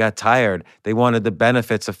enough. They got tired. They wanted the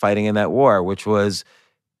benefits of fighting in that war, which was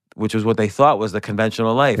what they thought was the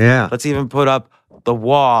conventional life. Yeah. Let's even put up the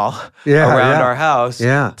wall Yeah, around yeah. our house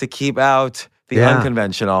Yeah. to keep out the Yeah.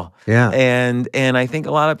 unconventional. Yeah. And I think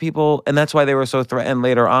a lot of people, and that's why they were so threatened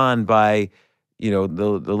later on by,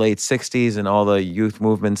 the late 60s and all the youth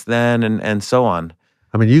movements then and so on.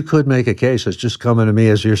 I mean, you could make a case, it's just coming to me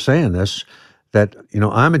as you're saying this, that,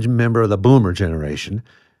 I'm a member of the boomer generation,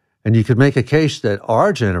 and you could make a case that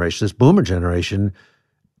our generation, this boomer generation,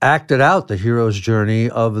 acted out the hero's journey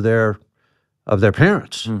of their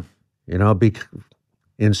parents,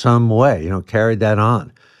 in some way, carried that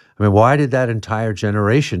on. I mean, why did that entire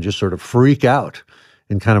generation just sort of freak out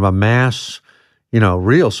in kind of a mass,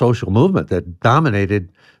 real social movement that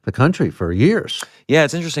dominated the country for years? Yeah,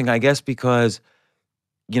 it's interesting, I guess, because,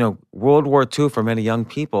 World War II for many young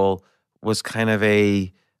people was kind of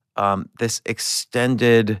this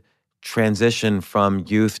extended transition from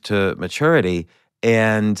youth to maturity.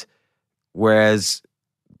 And whereas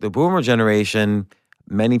the boomer generation,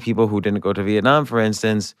 many people who didn't go to Vietnam, for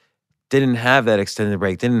instance, didn't have that extended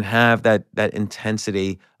break, didn't have that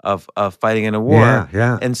intensity of fighting in a war. Yeah,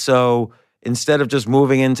 yeah. And so instead of just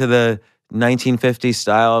moving into the 1950s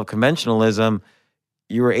style of conventionalism,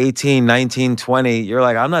 you were 18, 19, 20, you're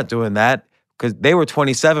like, I'm not doing that, because they were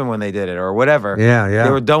 27 when they did it or whatever. Yeah, yeah.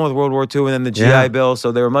 They were done with World War II and then the GI Yeah. Bill,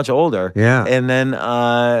 so they were much older. Yeah. And then,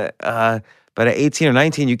 but at 18 or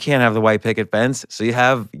 19, you can't have the white picket fence, so you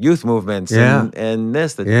have youth movements Yeah. and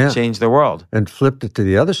this that Yeah. changed the world. And flipped it to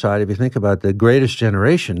the other side, if you think about the greatest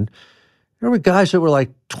generation, there were guys that were like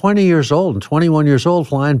 20 years old and 21 years old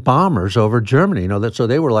flying bombers over Germany. So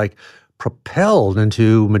they were like propelled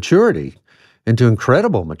into maturity, into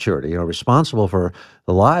incredible maturity, responsible for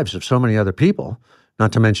the lives of so many other people,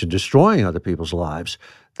 not to mention destroying other people's lives,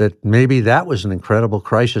 that maybe that was an incredible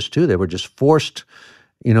crisis too. They were just forced,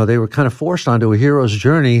 they were kind of forced onto a hero's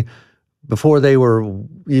journey before they were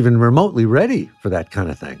even remotely ready for that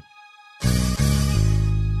kind of thing.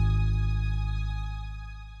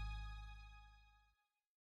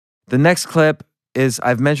 The next clip is,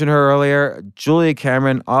 I've mentioned her earlier, Julia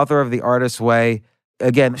Cameron, author of The Artist's Way.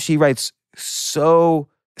 Again, she writes so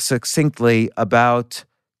succinctly about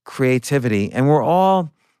creativity, and we're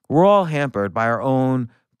all hampered by our own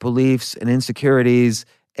beliefs and insecurities.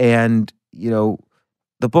 And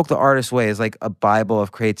the book The Artist's Way is like a Bible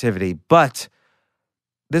of creativity. But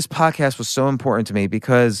this podcast was so important to me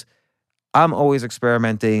because I'm always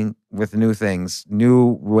experimenting with new things,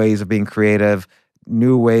 new ways of being creative,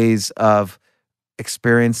 new ways of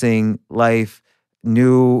experiencing life,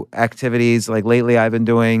 new activities. Like lately I've been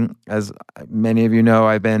doing, as many of you know,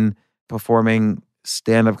 I've been performing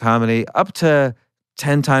stand-up comedy up to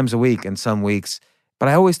 10 times a week in some weeks. But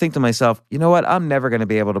I always think to myself, you know what? I'm never going to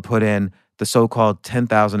be able to put in the so-called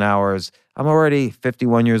 10,000 hours. I'm already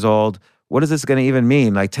 51 years old. What is this going to even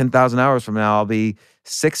mean? Like 10,000 hours from now, I'll be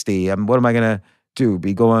 60. What am I going to do?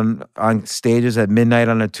 Be going on stages at midnight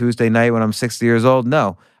on a Tuesday night when I'm 60 years old?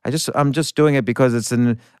 No. I'm just doing it because it's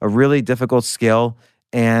a really difficult skill,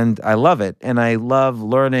 and I love it. And I love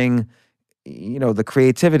learning, the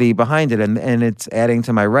creativity behind it. And it's adding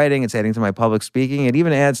to my writing. It's adding to my public speaking. It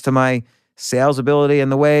even adds to my sales ability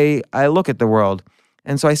and the way I look at the world.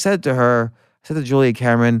 And so I said to Julia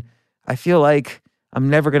Cameron, I feel like I'm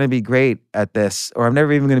never going to be great at this, or I'm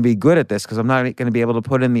never even going to be good at this because I'm not going to be able to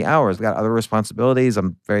put in the hours. I've got other responsibilities.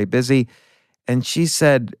 I'm very busy. And she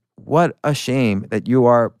said, what a shame that you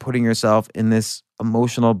are putting yourself in this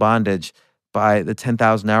emotional bondage by the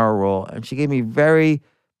 10,000 hour rule. And she gave me very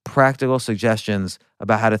practical suggestions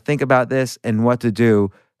about how to think about this and what to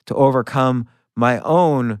do to overcome my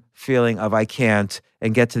own feeling of I can't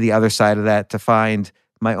and get to the other side of that to find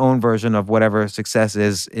my own version of whatever success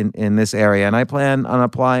is in this area. And I plan on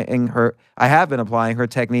I have been applying her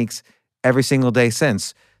techniques every single day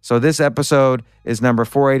since. So this episode is number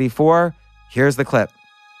 484. Here's the clip.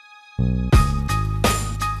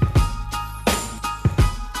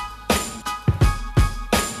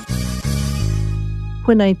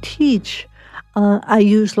 When I teach, I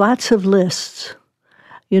use lots of lists.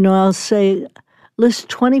 I'll say, list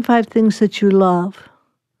 25 things that you love.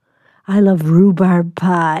 I love rhubarb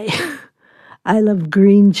pie. I love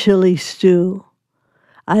green chili stew.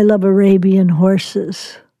 I love Arabian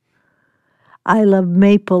horses. I love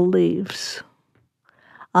maple leaves.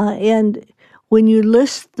 And when you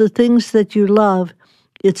list the things that you love,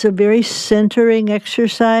 it's a very centering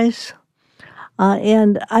exercise.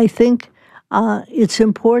 And I think it's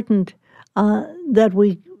important that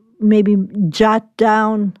we maybe jot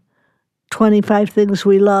down 25 things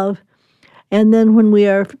we love. And then when we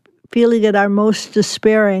are feeling at our most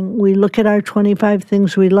despairing, we look at our 25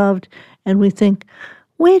 things we loved and we think,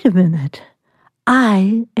 wait a minute,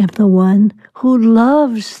 I am the one who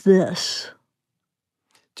loves this.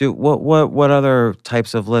 What other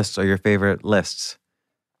types of lists are your favorite lists?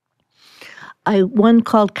 One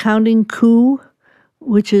called Counting Coup,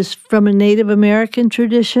 which is from a Native American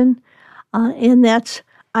tradition. And that's,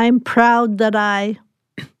 I'm proud that I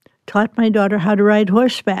taught my daughter how to ride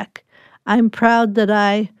horseback. I'm proud that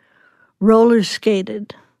I roller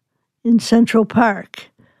skated in Central Park.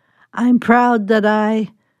 I'm proud that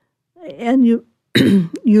and you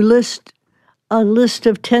you list a list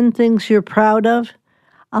of 10 things you're proud of,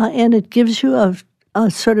 and it gives you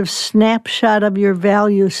a sort of snapshot of your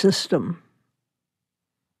value system.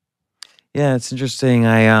 Yeah, it's interesting.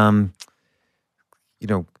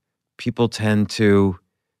 People tend to,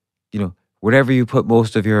 whatever you put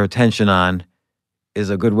most of your attention on is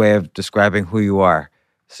a good way of describing who you are.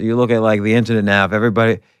 So you look at like the internet now,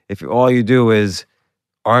 if all you do is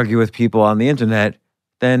argue with people on the internet,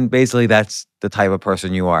 then basically that's the type of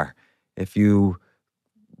person you are. If you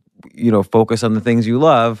focus on the things you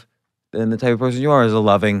love, then the type of person you are is a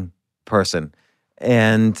loving person.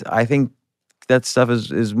 And I think that stuff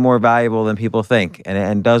is more valuable than people think,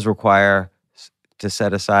 and does require to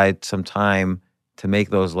set aside some time to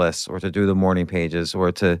make those lists, or to do the morning pages,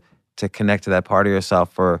 or to connect to that part of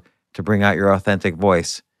yourself, or to bring out your authentic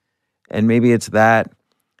voice. And maybe it's that,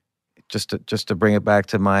 just to bring it back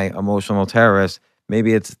to my emotional terrorist,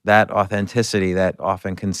 maybe it's that authenticity that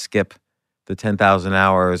often can skip the 10,000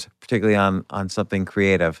 hours, particularly on something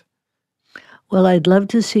creative. Well, I'd love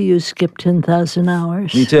to see you skip 10,000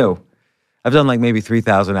 hours. Me too. I've done like maybe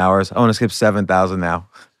 3,000 hours. I want to skip 7,000 now.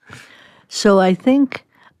 So I think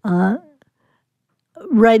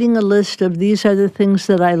writing a list of these are the things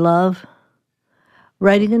that I love,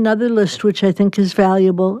 writing another list, which I think is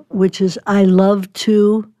valuable, which is I love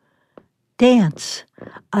to dance.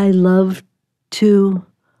 I love to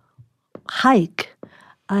hike.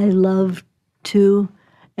 I love to,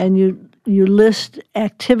 and you list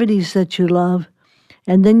activities that you love,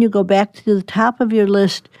 and then you go back to the top of your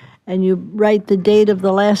list and you write the date of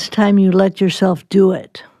the last time you let yourself do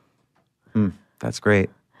it. That's great.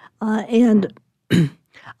 And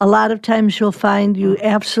a lot of times you'll find you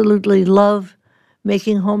absolutely love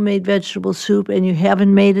making homemade vegetable soup and you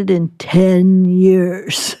haven't made it in 10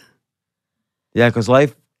 years. Yeah, because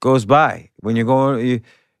life goes by. When you're going,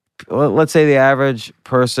 let's say the average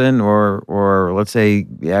person, or let's say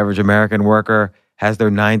the average American worker has their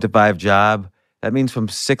 9-to-5 job. That means from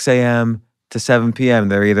 6 a.m. to 7 p.m.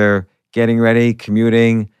 they're either getting ready,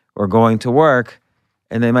 commuting, or going to work,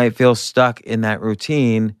 and they might feel stuck in that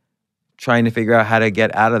routine, trying to figure out how to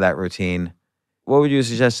get out of that routine. What would you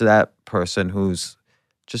suggest to that person who's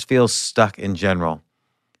just feels stuck in general?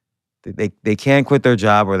 They can't quit their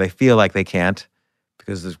job, or they feel like they can't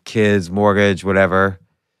because of kids, mortgage, whatever.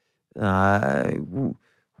 What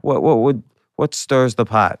stirs the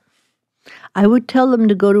pot? I would tell them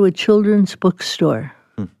to go to a children's bookstore.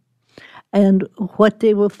 And what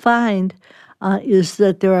they will find is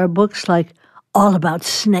that there are books like all about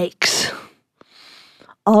snakes,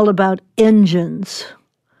 all about engines,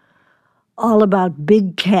 all about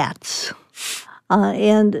big cats.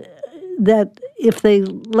 And that if they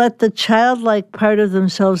let the childlike part of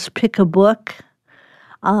themselves pick a book,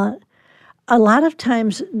 a lot of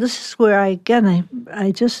times, this is where I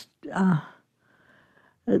just,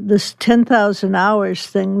 this 10,000 hours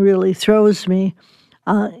thing really throws me,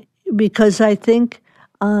 because I think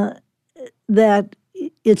that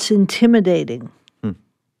it's intimidating.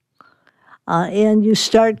 And you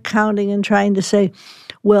start counting and trying to say,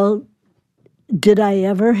 well, did I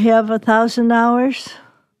ever have 1,000 hours?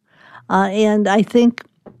 And I think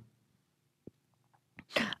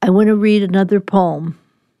I want to read another poem.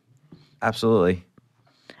 Absolutely.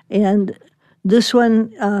 And this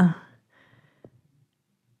one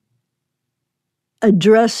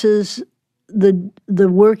addresses the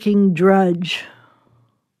working drudge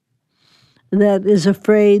that is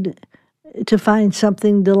afraid to find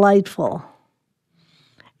something delightful.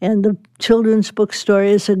 And the children's bookstore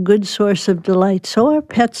is a good source of delight. So are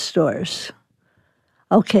pet stores.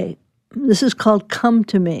 Okay, this is called Come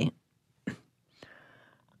to Me.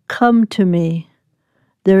 Come to me.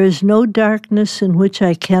 There is no darkness in which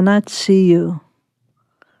I cannot see you.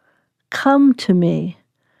 Come to me.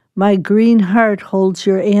 My green heart holds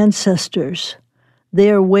your ancestors.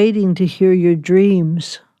 They are waiting to hear your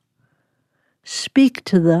dreams. Speak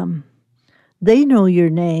to them. They know your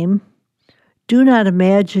name. Do not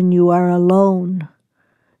imagine you are alone.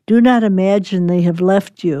 Do not imagine they have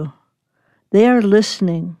left you. They are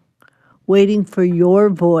listening, waiting for your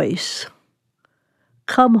voice.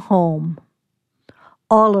 Come home.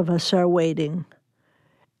 All of us are waiting.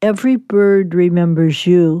 Every bird remembers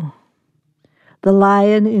you. The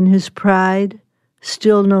lion in his pride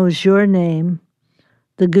still knows your name.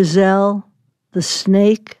 The gazelle, the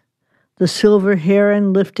snake, the silver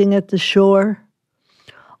heron lifting at the shore.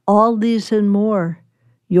 All these and more,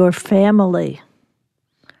 your family.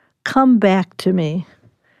 Come back to me.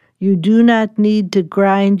 You do not need to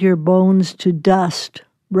grind your bones to dust,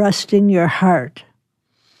 rusting your heart.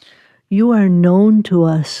 You are known to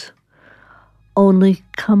us. Only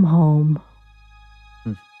come home.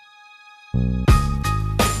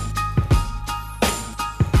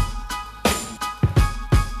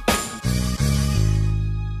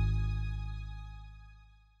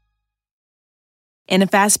 In a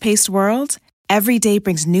fast-paced world, every day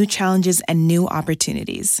brings new challenges and new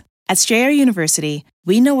opportunities. At Strayer University,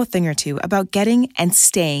 we know a thing or two about getting and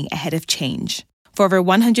staying ahead of change. For over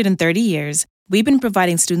 130 years, we've been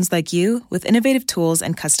providing students like you with innovative tools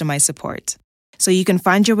and customized support, so you can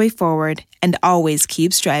find your way forward and always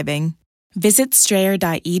keep striving. Visit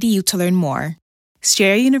strayer.edu to learn more.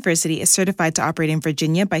 Strayer University is certified to operate in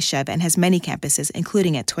Virginia by Chev and has many campuses,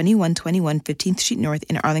 including at 2121 15th Street North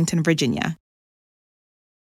in Arlington, Virginia.